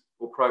capitalists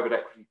or private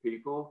equity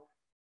people,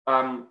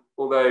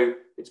 although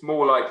it's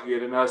more likely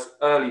at an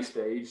early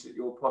stage that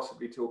you're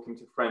possibly talking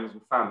to friends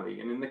and family.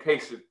 And in the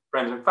case of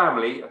friends and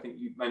family, I think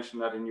you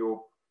mentioned that in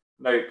your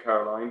note,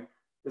 Caroline,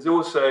 there's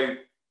also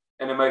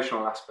an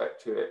emotional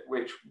aspect to it,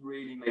 which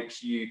really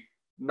makes you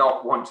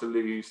not want to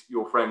lose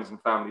your friends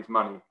and family's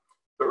money.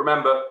 But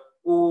remember,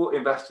 all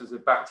investors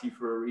have backed you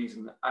for a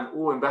reason, and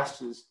all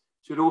investors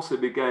should also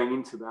be going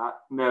into that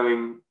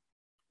knowing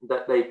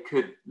that they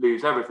could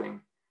lose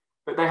everything.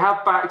 But they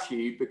have backed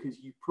you because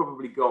you've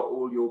probably got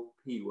all your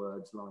P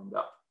words lined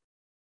up.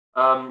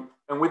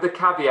 And with the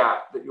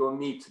caveat that you'll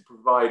need to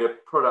provide a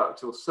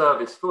product or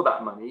service for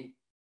that money,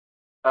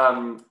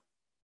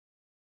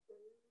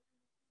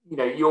 you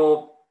know,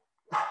 you're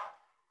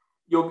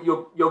going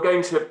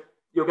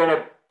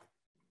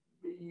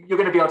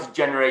to be able to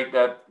generate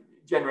the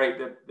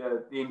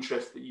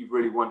interest that you've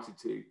really wanted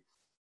to.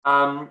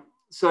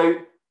 So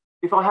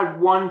if I had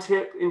one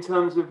tip in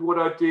terms of what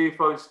I'd do if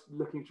I was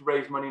looking to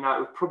raise money now, it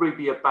would probably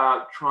be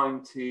about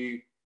trying to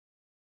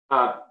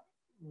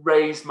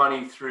raise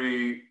money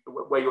through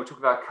where you're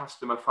talking about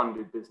customer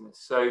funded business.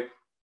 So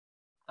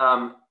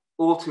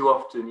all too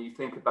often you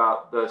think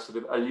about the sort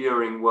of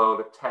alluring world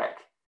of tech,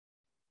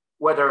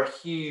 where there are a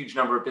huge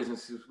number of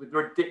businesses with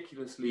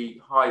ridiculously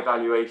high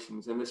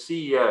valuations, and the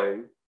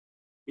CEO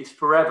is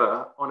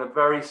forever on a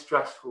very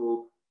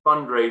stressful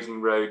fundraising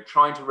road,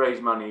 trying to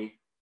raise money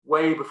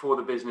way before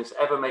the business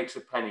ever makes a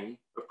penny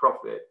of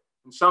profit,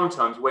 and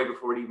sometimes way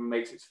before it even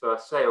makes its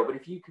first sale. But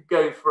if you could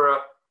go for a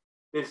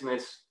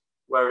business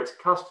where it's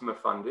customer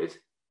funded,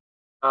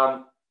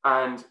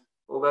 and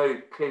although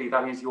clearly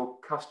that is your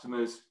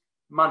customers'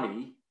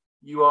 money,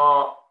 you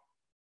are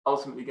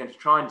ultimately going to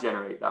try and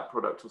generate that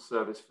product or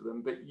service for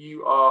them, but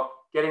you are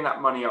getting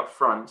that money up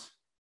front,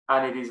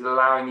 and it is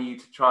allowing you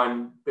to try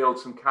and build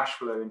some cash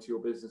flow into your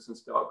business and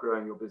start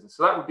growing your business.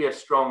 So that would be a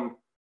strong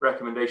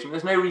recommendation.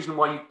 There's no reason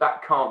why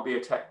that can't be a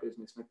tech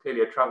business. And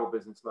clearly a travel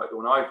business like the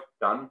one I've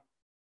done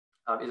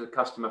is a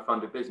customer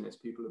funded business.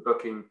 People are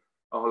booking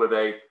a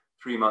holiday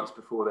 3 months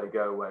before they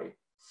go away.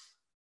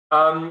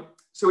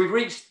 So we've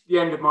reached the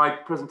end of my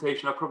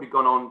presentation. I've probably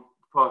gone on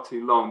far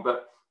too long,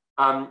 but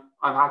I'm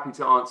happy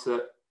to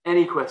answer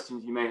any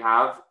questions you may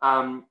have.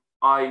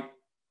 I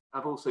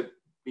have also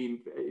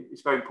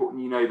it's very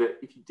important you know that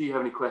if you do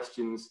have any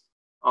questions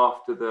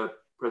after the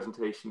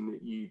presentation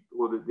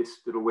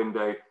this little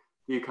window,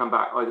 do come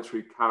back either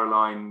through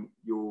Caroline,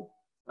 your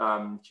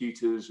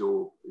tutors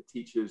or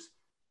teachers,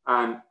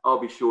 and I'll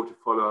be sure to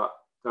follow up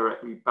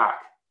directly back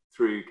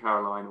through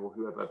Caroline or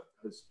whoever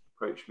has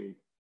approached me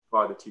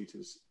via the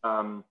tutors.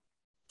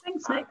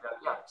 Thanks, Nick.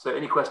 Yeah, so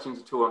any questions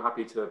at all, I'm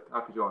happy to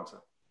answer.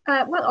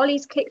 Well,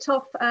 Ollie's kicked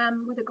off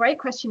with a great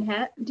question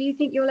here. Do you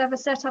think you'll ever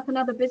set up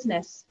another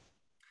business?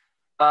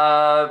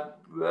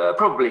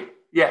 Probably,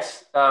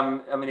 yes.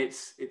 I mean,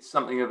 it's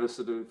something of a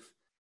sort of,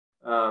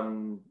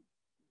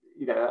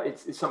 you know,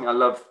 it's something I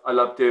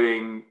love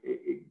doing.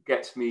 It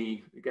gets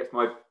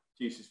my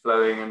juices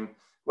flowing, and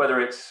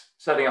whether it's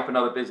setting up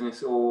another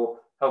business or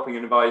helping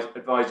and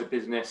advise a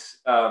business,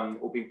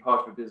 or being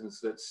part of a business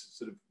that's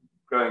sort of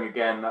growing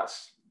again,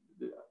 that's,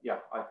 yeah,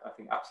 I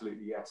think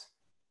absolutely yes.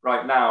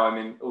 Right now,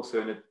 I'm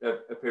also in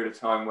a period of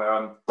time where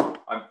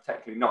I'm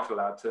technically not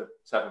allowed to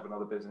set up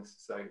another business.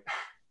 So,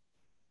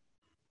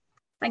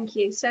 thank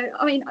you. So,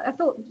 I mean, I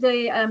thought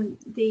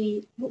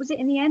the what was it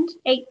in the end?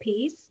 8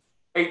 Ps.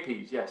 8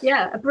 Ps, yes.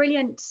 Yeah, a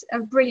brilliant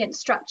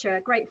structure,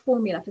 a great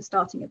formula for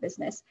starting a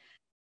business.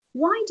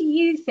 Why do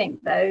you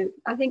think, though?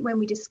 I think when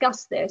we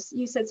discussed this,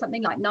 you said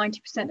something like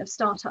 90% of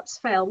startups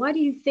fail. Why do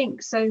you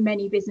think so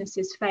many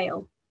businesses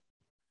fail?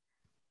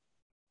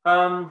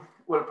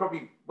 Well, it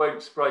probably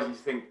won't surprise you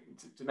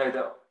to know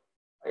that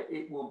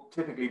it will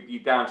typically be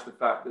down to the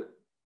fact that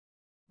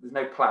there's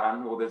no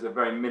plan, or there's a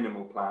very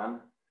minimal plan.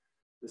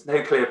 There's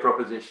no clear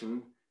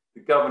proposition.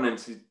 The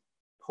governance is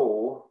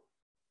poor.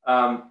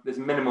 There's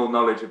minimal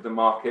knowledge of the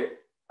market,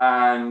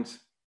 and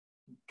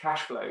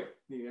cash flow.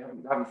 You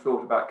haven't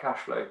thought about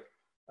cash flow.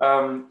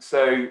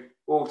 So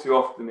all too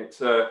often,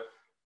 it's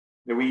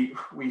we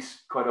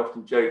quite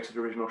often joked at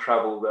Original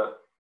Travel that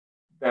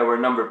there were a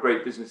number of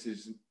great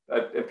businesses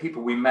and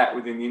people we met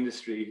within the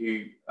industry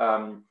who,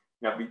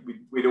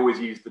 we'd always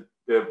use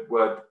the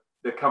word,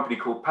 the company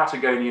called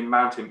Patagonian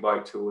Mountain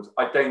Bike Tours.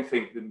 I don't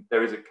think that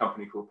there is a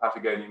company called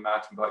Patagonian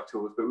Mountain Bike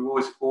Tours, but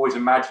we've always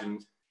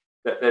imagined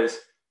that there's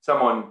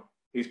someone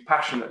who's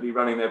passionately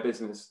running their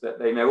business, that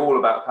they know all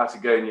about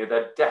Patagonia.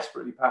 They're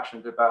desperately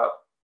passionate about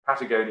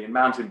Patagonian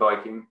mountain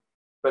biking,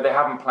 but they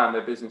haven't planned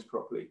their business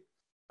properly.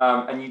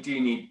 And you do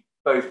need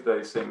both of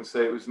those things.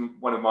 So it was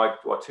one of my,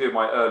 or two of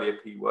my earlier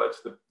P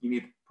words, that you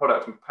need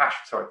product and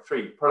passion,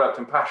 three, product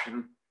and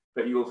passion,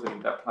 but you also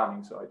need that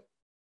planning side.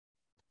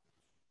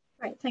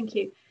 Great, thank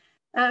you.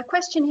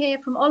 Question here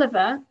from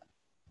Oliver.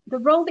 The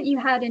role that you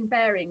had in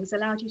Bearings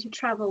allowed you to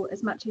travel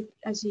as much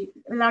as you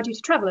allowed you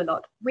to travel a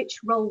lot. Which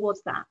role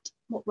was that?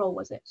 What role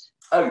was it?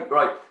 Oh,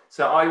 right.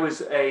 So I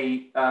was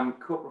a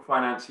corporate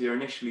financier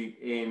initially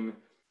in,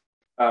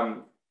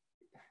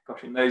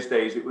 in those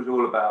days, it was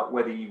all about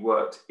whether you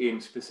worked in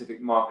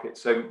specific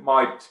markets. So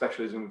my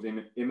specialism was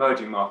in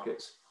emerging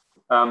markets,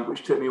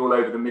 which took me all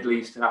over the Middle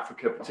East and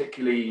Africa,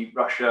 particularly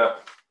Russia.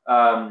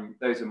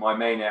 Those are my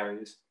main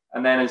areas.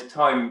 And then as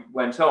time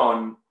went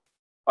on,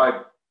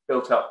 I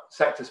built up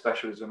sector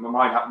specialism, and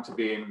mine happened to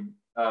be in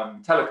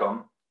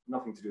telecom,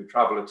 nothing to do with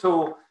travel at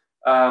all.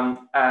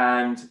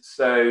 And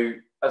so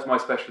as my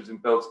specialism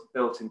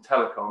built in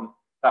telecom,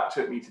 that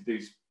took me to do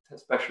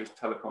specialist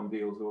telecom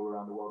deals all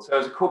around the world. So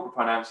as a corporate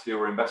financier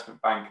or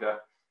investment banker,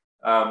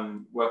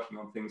 working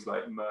on things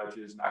like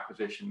mergers and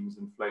acquisitions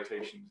and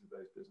flotations of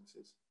those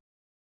businesses.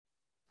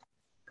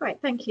 Great,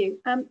 thank you.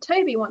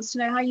 Toby wants to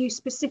know how you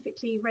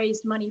specifically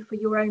raised money for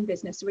your own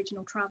business,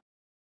 Original Travel.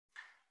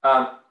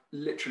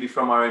 Literally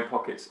from our own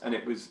pockets, and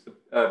it was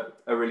a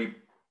really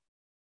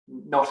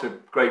not a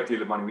great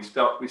deal of money. We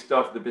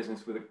started the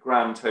business with a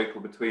grand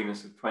total between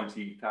us of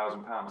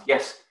 £20,000.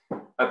 Yes,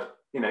 I'm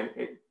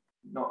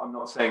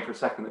not saying for a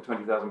second that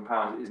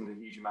 £20,000 isn't a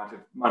huge amount of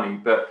money,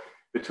 but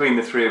between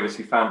the three of us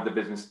who founded the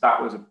business,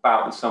 that was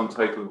about the sum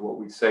total of what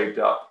we'd saved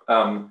up,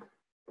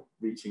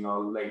 reaching our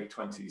late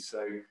 20s.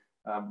 So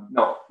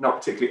not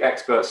particularly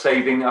expert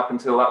saving up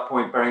until that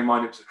point, bearing in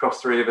mind it was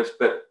across three of us,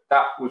 but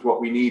that was what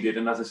we needed.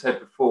 And as I said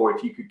before,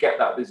 if you could get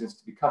that business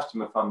to be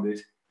customer funded,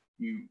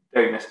 you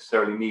don't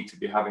necessarily need to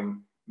be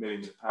having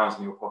millions of pounds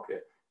in your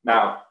pocket.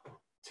 Now,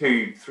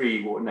 4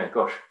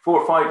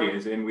 or 5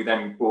 years in, we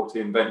then brought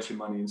in venture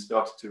money and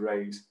started to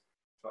raise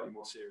slightly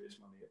more serious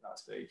money at that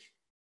stage.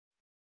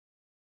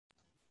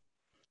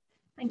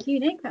 Thank you,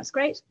 Nick. That's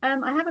great.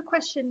 I have a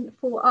question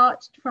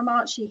from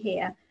Archie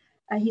here.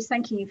 He's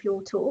thanking you for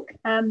your talk.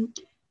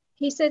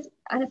 He said,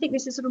 and I think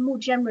this is sort of more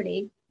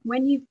generally,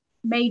 when you've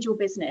made your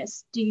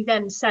business, do you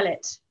then sell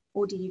it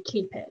or do you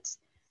keep it?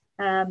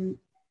 Can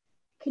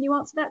you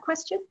answer that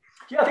question?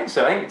 Yeah, I think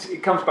so. I think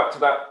it comes back to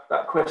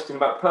that question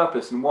about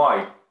purpose and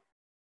why.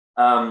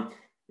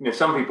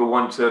 Some people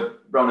want to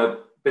run a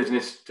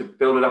business to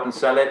build it up and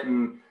sell it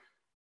and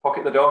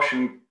pocket the dosh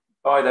and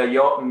buy their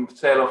yacht and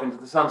sail off into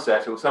the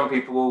sunset. Or some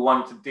people will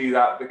want to do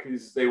that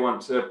because they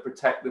want to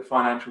protect the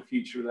financial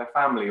future of their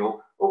family,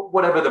 or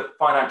whatever the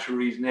financial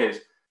reason is.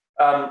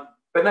 But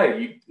no,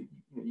 you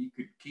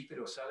could keep it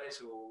or sell it,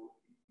 or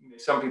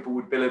some people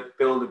would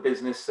build a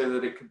business so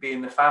that it could be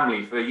in the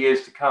family for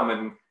years to come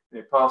and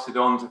pass it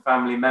on to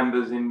family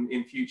members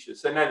in future.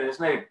 So no, there's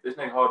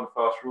no hard and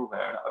fast rule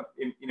there.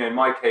 And in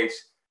my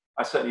case,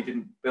 I certainly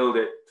didn't build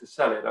it to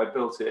sell it. I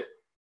built it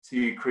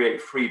to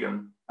create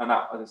freedom, and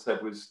that, as I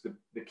said, was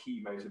the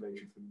key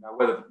motivation for me. Now,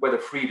 whether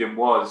freedom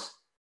was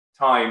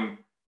time,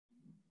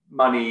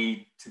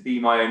 money, to be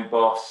my own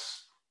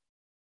boss,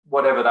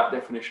 whatever that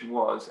definition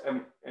was,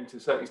 and to a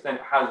certain extent,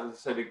 it has, as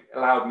I said,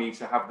 allowed me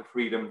to have the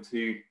freedom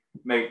to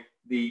make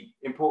the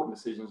important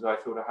decisions I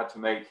thought I had to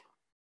make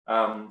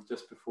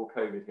just before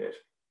COVID hit.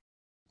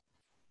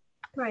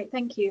 Great,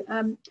 thank you.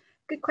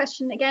 Good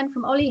question again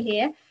from Ollie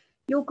here.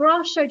 Your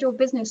graph showed your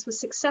business was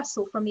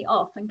successful from the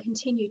off and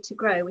continued to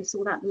grow. We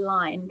saw that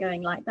line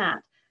going like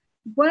that.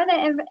 Were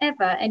there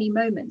ever any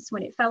moments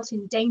when it felt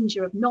in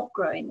danger of not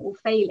growing or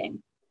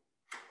failing?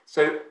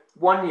 So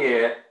 1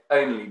 year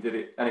only did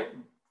it, and it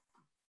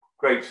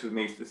grates with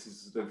me. This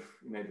is sort of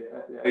the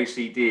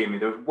OCD in me.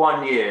 There was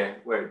 1 year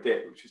where it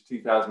dipped, which was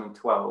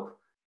 2012.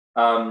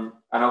 And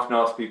I often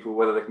ask people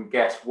whether they can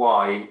guess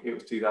why it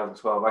was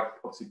 2012. I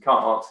obviously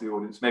can't answer the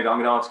audience. Maybe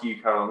I'm going to ask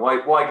you, Caroline.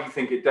 Why do you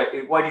think it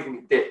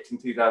dipped in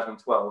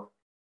 2012?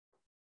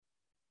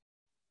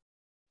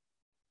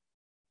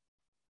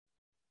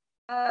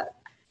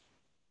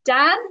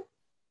 Dan,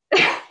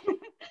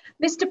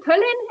 Mr.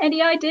 Pullin,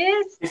 any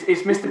ideas?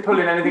 Is Mr.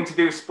 Pullin anything to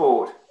do with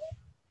sport?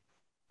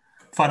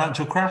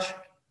 Financial crash?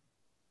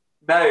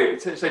 No.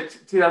 So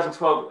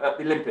 2012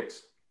 the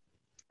Olympics.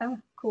 Oh, of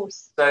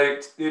course. So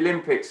the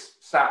Olympics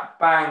sat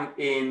bang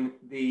in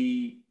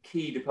the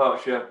key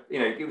departure.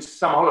 It was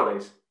summer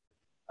holidays,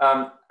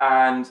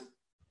 and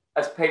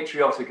as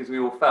patriotic as we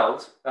all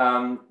felt,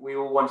 we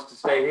all wanted to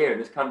stay here in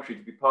this country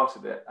to be part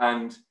of it.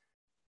 And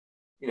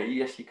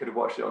yes, you could have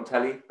watched it on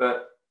telly,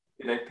 but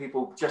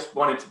people just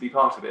wanted to be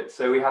part of it.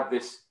 So we had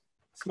this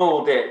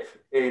small dip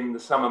in the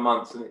summer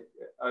months, and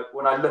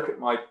when I look at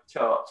my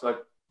charts, I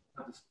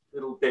had this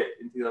little dip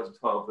in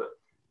 2012 that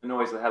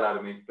annoys the hell out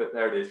of me. But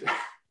there it is.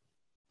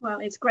 Well,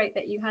 it's great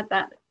that you had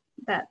that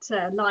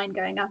line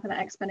going up and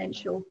that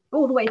exponential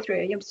all the way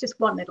through. It was just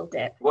one little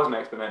dip. It wasn't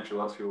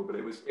exponential, that's sure, but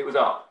it was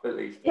up at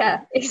least.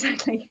 Yeah,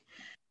 exactly.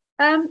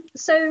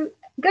 So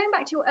going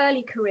back to your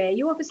early career,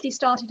 you obviously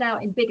started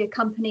out in bigger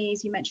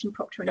companies. You mentioned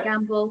Procter &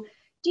 Gamble.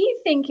 Do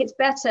you think it's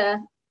better,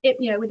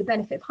 with the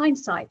benefit of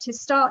hindsight, to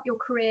start your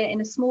career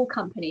in a small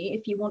company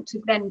if you want to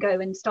then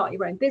go and start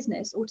your own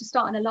business, or to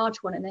start in a large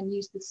one and then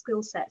use the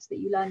skill sets that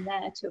you learn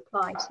there to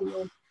apply to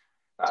your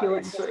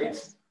own business?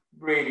 It's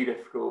really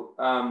difficult.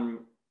 I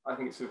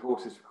think it's sort of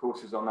horses for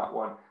courses on that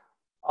one.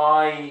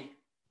 I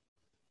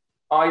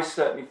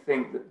certainly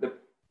think that the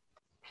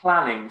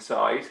planning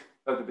side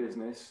of the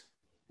business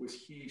was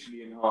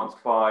hugely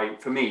enhanced by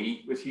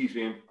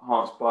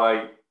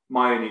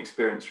my own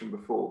experience from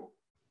before.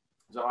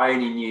 So I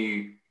only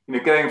knew,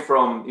 going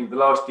from the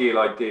last deal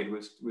I did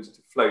was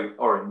to float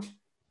Orange,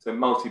 so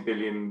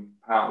multi-billion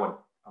pound.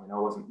 Well, I mean, I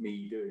wasn't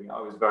me doing it.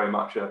 I was very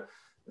much a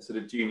sort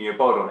of junior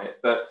bod on it.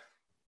 But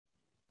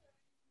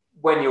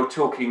when you're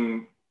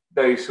talking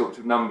those sorts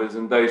of numbers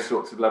and those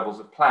sorts of levels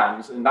of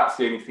plans, and that's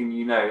the only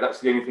thing that's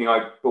the only thing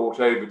I brought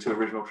over to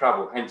Original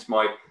Travel. Hence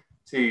my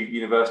two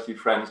university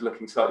friends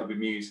looking slightly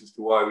bemused as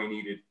to why we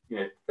needed,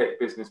 thick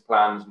business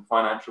plans and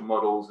financial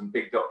models and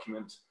big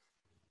documents.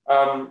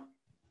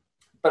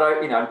 But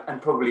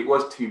and probably it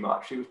was too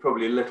much. It was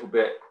probably a little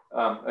bit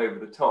over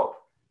the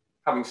top.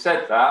 Having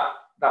said that,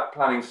 that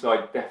planning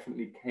side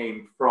definitely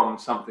came from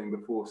something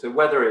before. So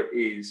whether it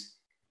is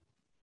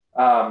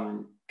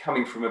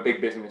coming from a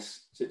big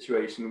business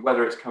situation,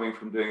 whether it's coming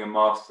from doing a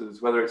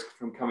master's, whether it's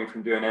coming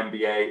from doing an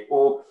MBA,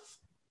 or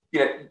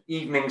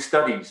evening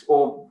studies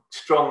or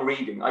strong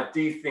reading, I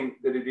do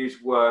think that it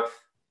is worth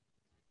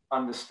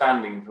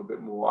understanding a little bit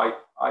more.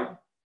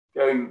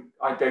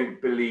 I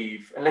don't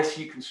believe, unless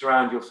you can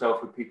surround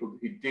yourself with people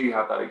who do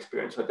have that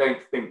experience, I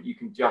don't think you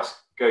can just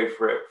go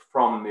for it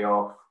from the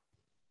off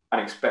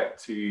and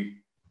expect to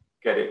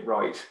get it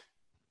right.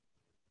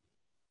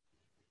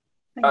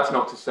 That's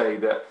not to say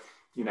that,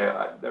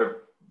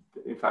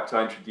 in fact,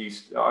 I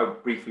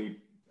briefly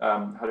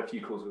had a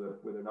few calls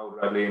with an old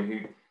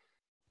Radleyan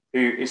who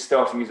is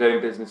starting his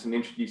own business, and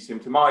introduced him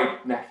to my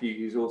nephew,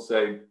 who's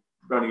also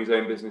running his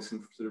own business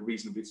and sort of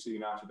reasonably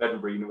soon out of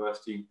Edinburgh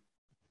University.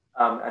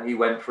 And he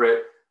went for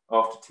it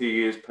after 2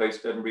 years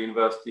post Edinburgh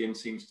University and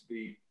seems to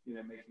be,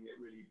 making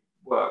it really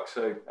work.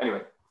 So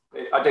anyway,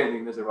 I don't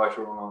think there's a right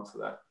or wrong answer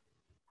there.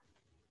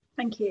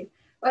 Thank you.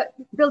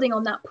 Building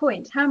on that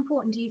point, how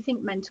important do you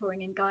think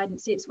mentoring and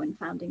guidance is when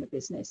founding a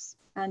business?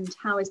 And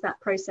how is that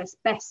process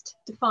best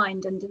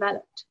defined and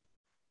developed?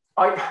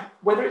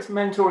 Whether it's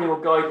mentoring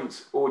or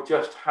guidance or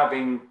just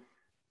having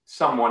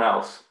someone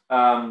else.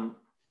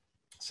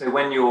 So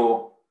when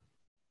you're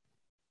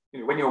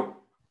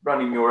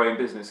running your own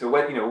business, or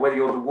whether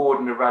you're the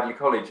warden of Radley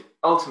College,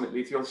 ultimately,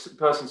 if you're the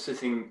person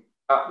sitting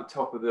at the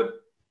top of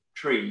the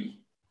tree,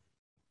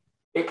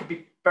 it could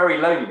be very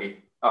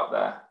lonely up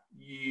there.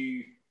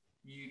 You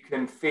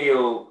can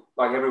feel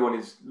like everyone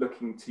is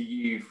looking to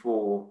you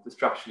for the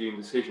strategy and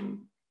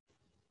decision.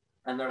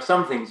 And there are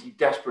some things you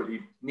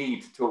desperately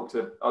need to talk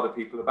to other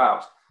people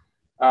about.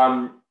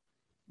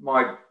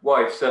 My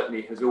wife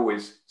certainly has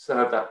always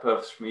served that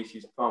purpose for me.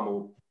 She's far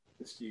more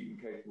astute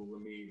and capable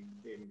than me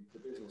in the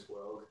business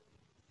world.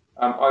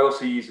 I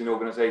also use an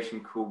organization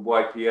called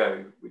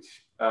YPO,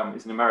 which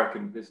is an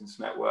American business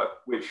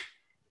network, which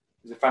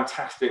is a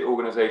fantastic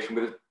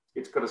organization.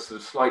 It's got a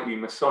sort of slightly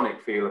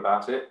Masonic feel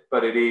about it,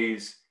 but it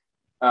is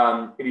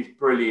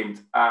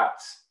brilliant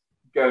at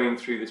going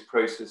through this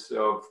process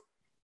of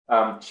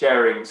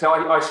sharing. So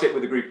I sit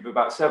with a group of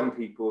about 7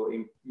 people,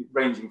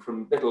 ranging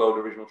from little old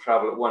Original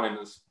Travel at one end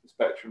of the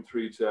spectrum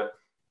through to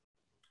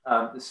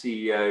the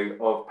CEO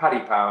of Paddy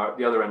Power at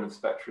the other end of the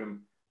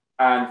spectrum.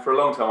 And for a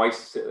long time, I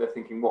used to sit there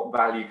thinking, what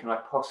value can I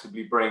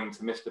possibly bring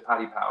to Mr.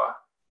 Paddy Power?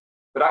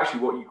 But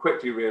actually, what you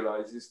quickly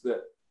realize is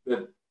that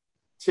the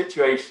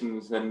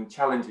situations and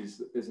challenges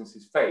that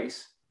businesses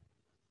face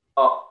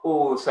are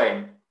all the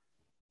same,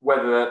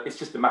 whether it's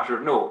just a matter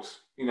of noughts.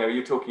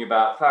 You're talking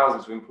about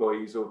thousands of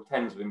employees or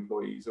tens of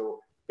employees or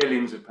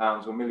billions of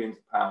pounds or millions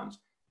of pounds.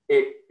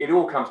 It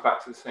all comes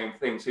back to the same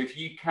thing. So if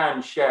you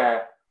can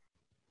share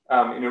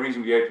in a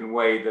reasonably open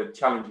way the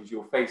challenges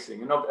you're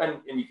facing,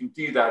 and you can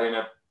do that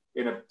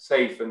in a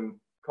safe and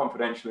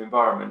confidential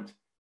environment,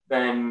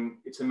 then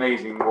it's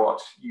amazing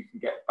what you can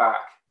get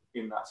back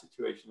in that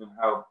situation and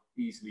how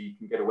easily you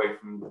can get away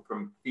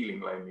from feeling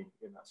lonely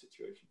in that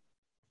situation.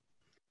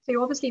 So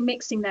you're obviously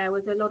mixing there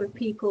with a lot of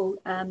people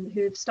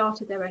who have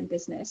started their own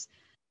business.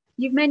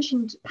 You've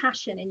mentioned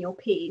passion in your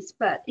piece,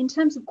 but in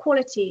terms of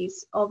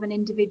qualities of an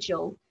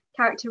individual,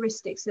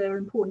 characteristics that are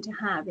important to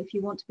have if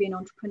you want to be an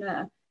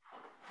entrepreneur,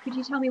 could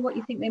you tell me what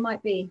you think they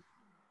might be?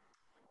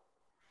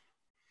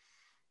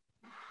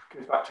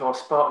 Goes back to our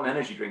Spartan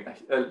energy drink.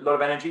 A lot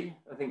of energy.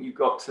 I think you've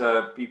got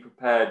to be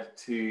prepared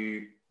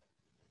to,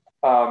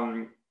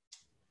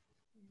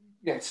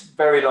 it's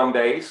very long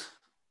days.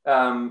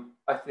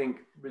 I think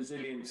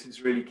resilience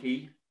is really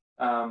key.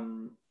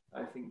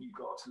 I think you've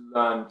got to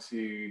learn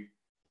to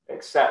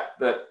accept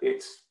that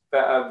it's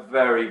a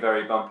very,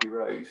 very bumpy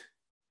road.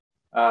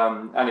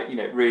 And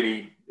it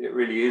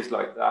really is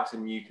like that.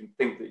 And you can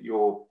think that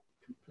you're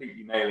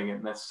completely nailing it,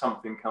 and then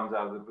something comes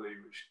out of the blue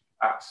which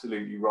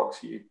absolutely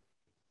rocks you.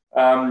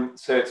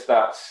 So it's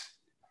that,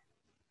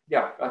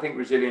 yeah, I think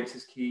resilience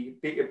is key.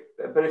 The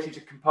ability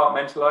to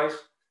compartmentalize.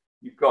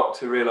 You've got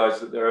to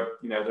realize that there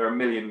are a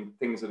million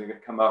things that are going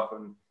to come up,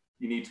 and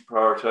you need to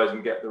prioritize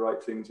and get the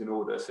right things in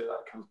order. So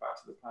that comes back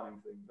to the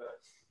planning thing. But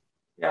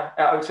yeah,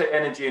 I would say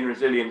energy and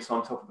resilience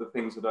on top of the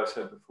things that I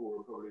said before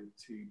are probably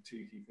two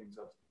key things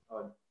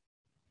I'd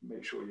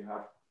make sure you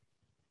have.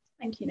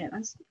 Thank you, Nick.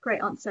 That's a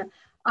great answer.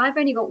 I've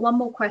only got one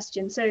more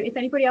question. So if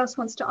anybody else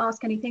wants to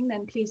ask anything,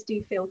 then please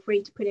do feel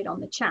free to put it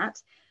on the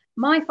chat.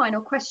 My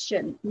final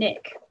question,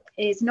 Nick,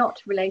 is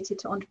not related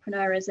to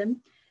entrepreneurism.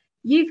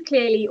 You've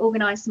clearly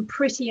organised some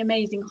pretty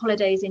amazing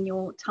holidays in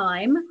your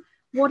time.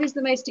 What is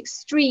the most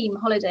extreme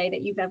holiday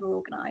that you've ever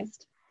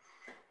organised?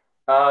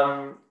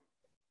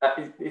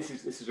 This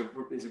is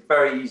a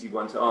very easy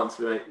one to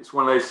answer. It's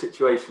one of those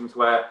situations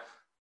where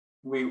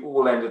we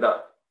all ended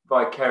up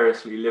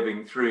vicariously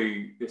living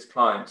through this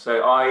client.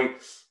 So I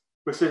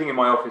was sitting in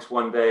my office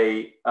one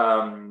day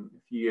a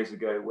few years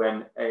ago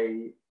when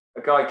a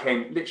guy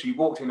came, literally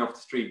walked in off the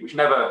street, which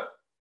never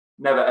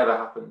ever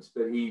happens,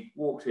 but he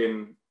walked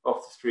in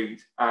off the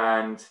street,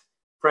 and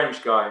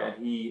French guy,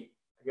 and he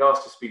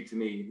asked to speak to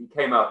me. He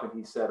came up and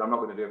he said, I'm not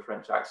going to do a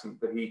French accent,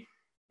 but he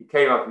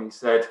came up and he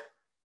said,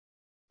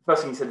 the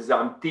first thing he said is that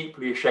I'm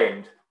deeply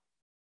ashamed.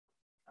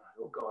 And I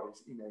thought, God,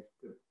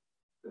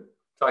 the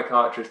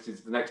psychiatrist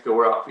is the next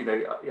door up.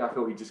 I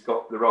thought he just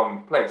got the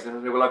wrong place. And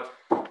I said,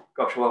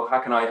 well, how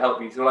can I help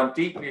you? He said, well, I'm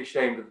deeply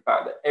ashamed of the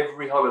fact that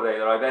every holiday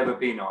that I've ever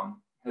been on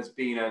has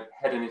been a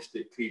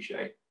hedonistic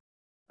cliche.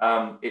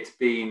 It's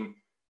been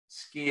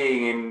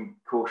skiing in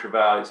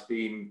Courchevel, it's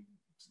been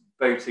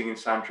boating in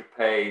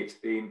Saint-Tropez, it's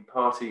been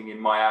partying in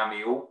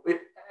Miami,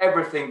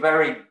 everything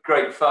very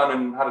great fun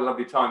and had a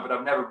lovely time, but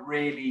I've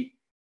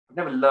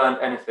never learned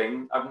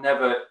anything. I've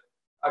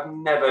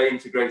never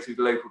integrated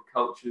local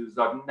cultures.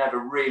 I've never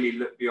really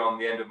looked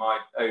beyond the end of my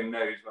own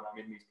nose when I'm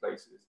in these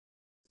places.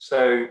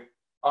 So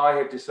I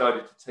have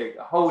decided to take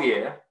a whole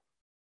year.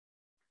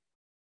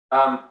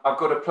 I've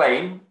got a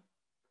plane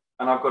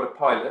and I've got a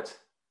pilot,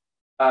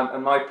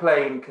 and my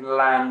plane can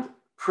land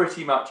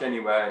pretty much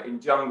anywhere, in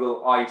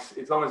jungle, ice,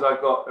 as long as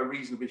I've got a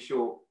reasonably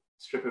short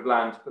strip of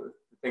land to put the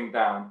thing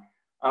down.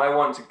 And I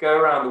want to go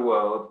around the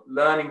world,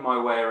 learning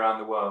my way around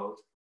the world.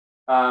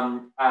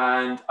 And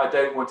I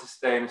don't want to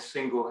stay in a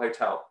single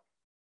hotel.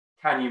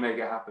 Can you make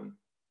it happen?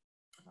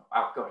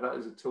 Oh, gosh, that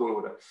is a tall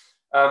order.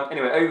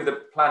 Anyway, over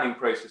the planning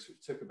process,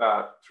 which took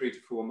about 3 to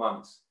 4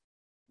 months,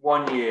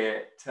 1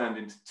 year turned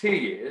into 2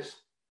 years.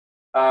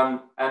 And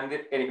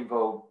it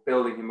involved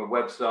building him a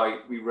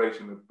website. We wrote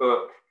him a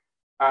book.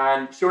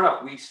 And sure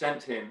enough, we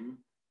sent him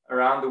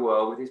around the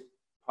world with his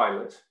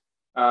pilot.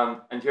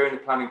 And during the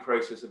planning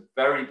process, a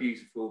very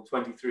beautiful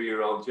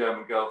 23-year-old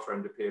German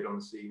girlfriend appeared on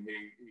the scene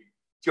who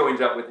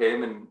joined up with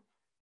him and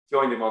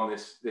joined him on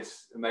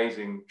this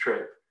amazing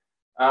trip.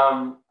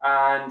 And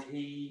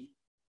it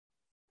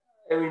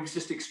was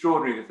just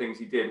extraordinary, the things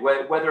he did,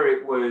 whether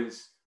it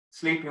was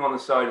sleeping on the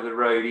side of the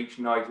road each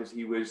night as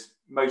he was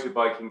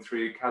motorbiking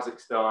through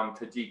Kazakhstan,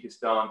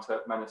 Tajikistan,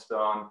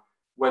 Turkmenistan,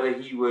 whether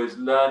he was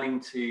learning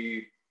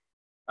to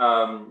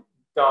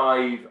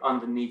dive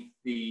underneath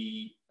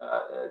the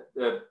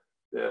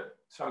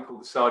something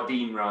called the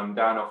Sardine Run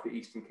down off the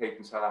Eastern Cape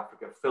in South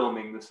Africa,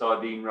 filming the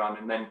Sardine Run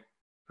and then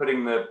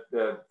putting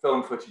the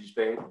film footage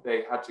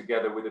they had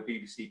together with a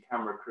BBC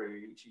camera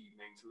crew each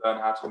evening to learn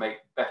how to make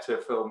better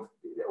film,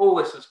 all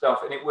this sort of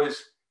stuff. And it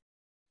was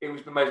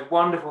the most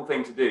wonderful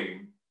thing to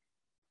do.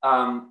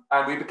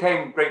 And we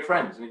became great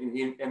friends, and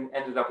he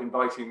ended up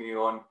inviting me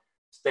on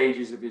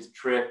stages of his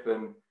trip,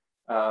 and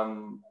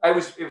it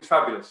was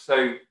fabulous.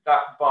 So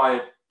that by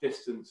a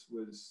distance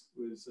was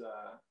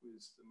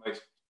the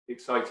most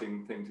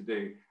exciting thing to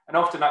do, and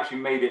often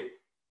actually made it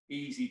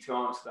easy to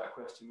answer that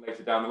question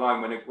later down the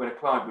line when a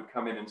client would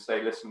come in and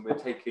say, listen, we're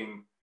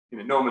taking,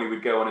 normally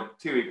we'd go on a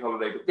 2-week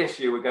holiday, but this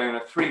year we're going on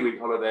a 3-week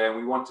holiday and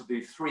we want to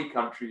do 3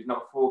 countries,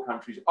 not 4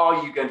 countries.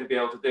 Are you going to be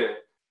able to do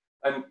it?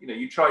 And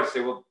you try to say,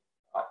 well,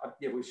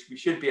 we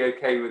should be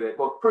okay with it.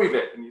 Well, prove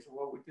it. And you say,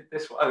 well, we did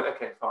this one. Oh,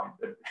 okay, fine.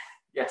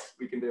 Yes,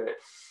 we can do it.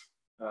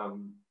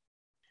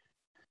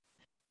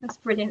 That's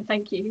brilliant.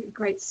 Thank you.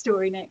 Great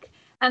story, Nick.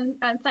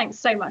 And thanks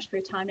so much for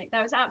your time, Nick.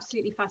 That was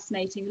absolutely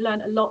fascinating.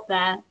 Learned a lot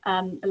there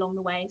along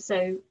the way.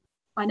 So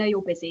I know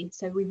you're busy,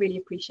 so we really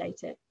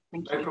appreciate it.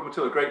 Thank you. No problem at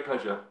all. A great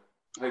pleasure.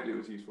 I hope it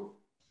was useful.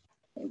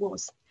 It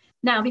was.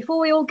 Now, before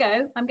we all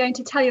go, I'm going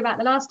to tell you about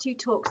the last 2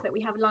 talks that we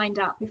have lined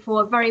up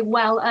before a very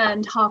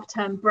well-earned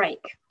half-term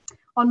break.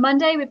 On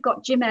Monday, we've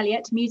got Jim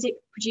Elliott, music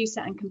producer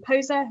and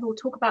composer, who will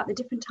talk about the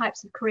different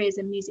types of careers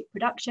in music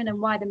production and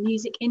why the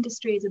music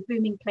industry is a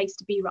booming place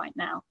to be right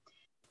now.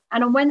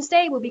 And on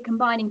Wednesday, we'll be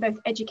combining both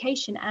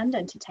education and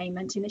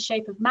entertainment in the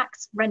shape of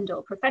Max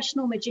Rendell,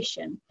 professional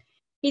magician.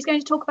 He's going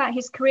to talk about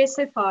his career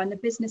so far and the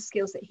business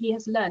skills that he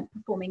has learned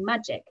performing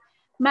magic.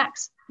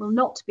 Max will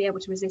not be able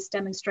to resist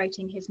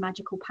demonstrating his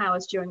magical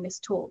powers during this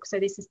talk, so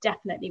this is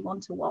definitely one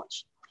to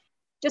watch.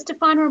 Just a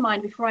final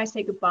reminder before I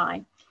say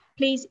goodbye,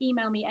 please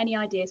email me any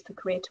ideas for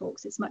career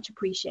talks. It's much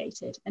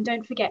appreciated. And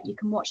don't forget, you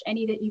can watch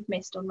any that you've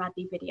missed on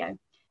Radley Video.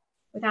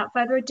 Without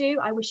further ado,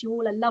 I wish you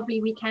all a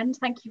lovely weekend.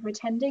 Thank you for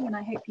attending, and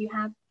I hope you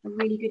have a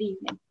really good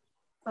evening.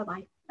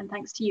 Bye-bye, and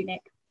thanks to you,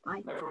 Nick.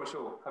 Bye. No problem at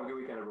all. Have a good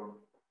weekend, everyone.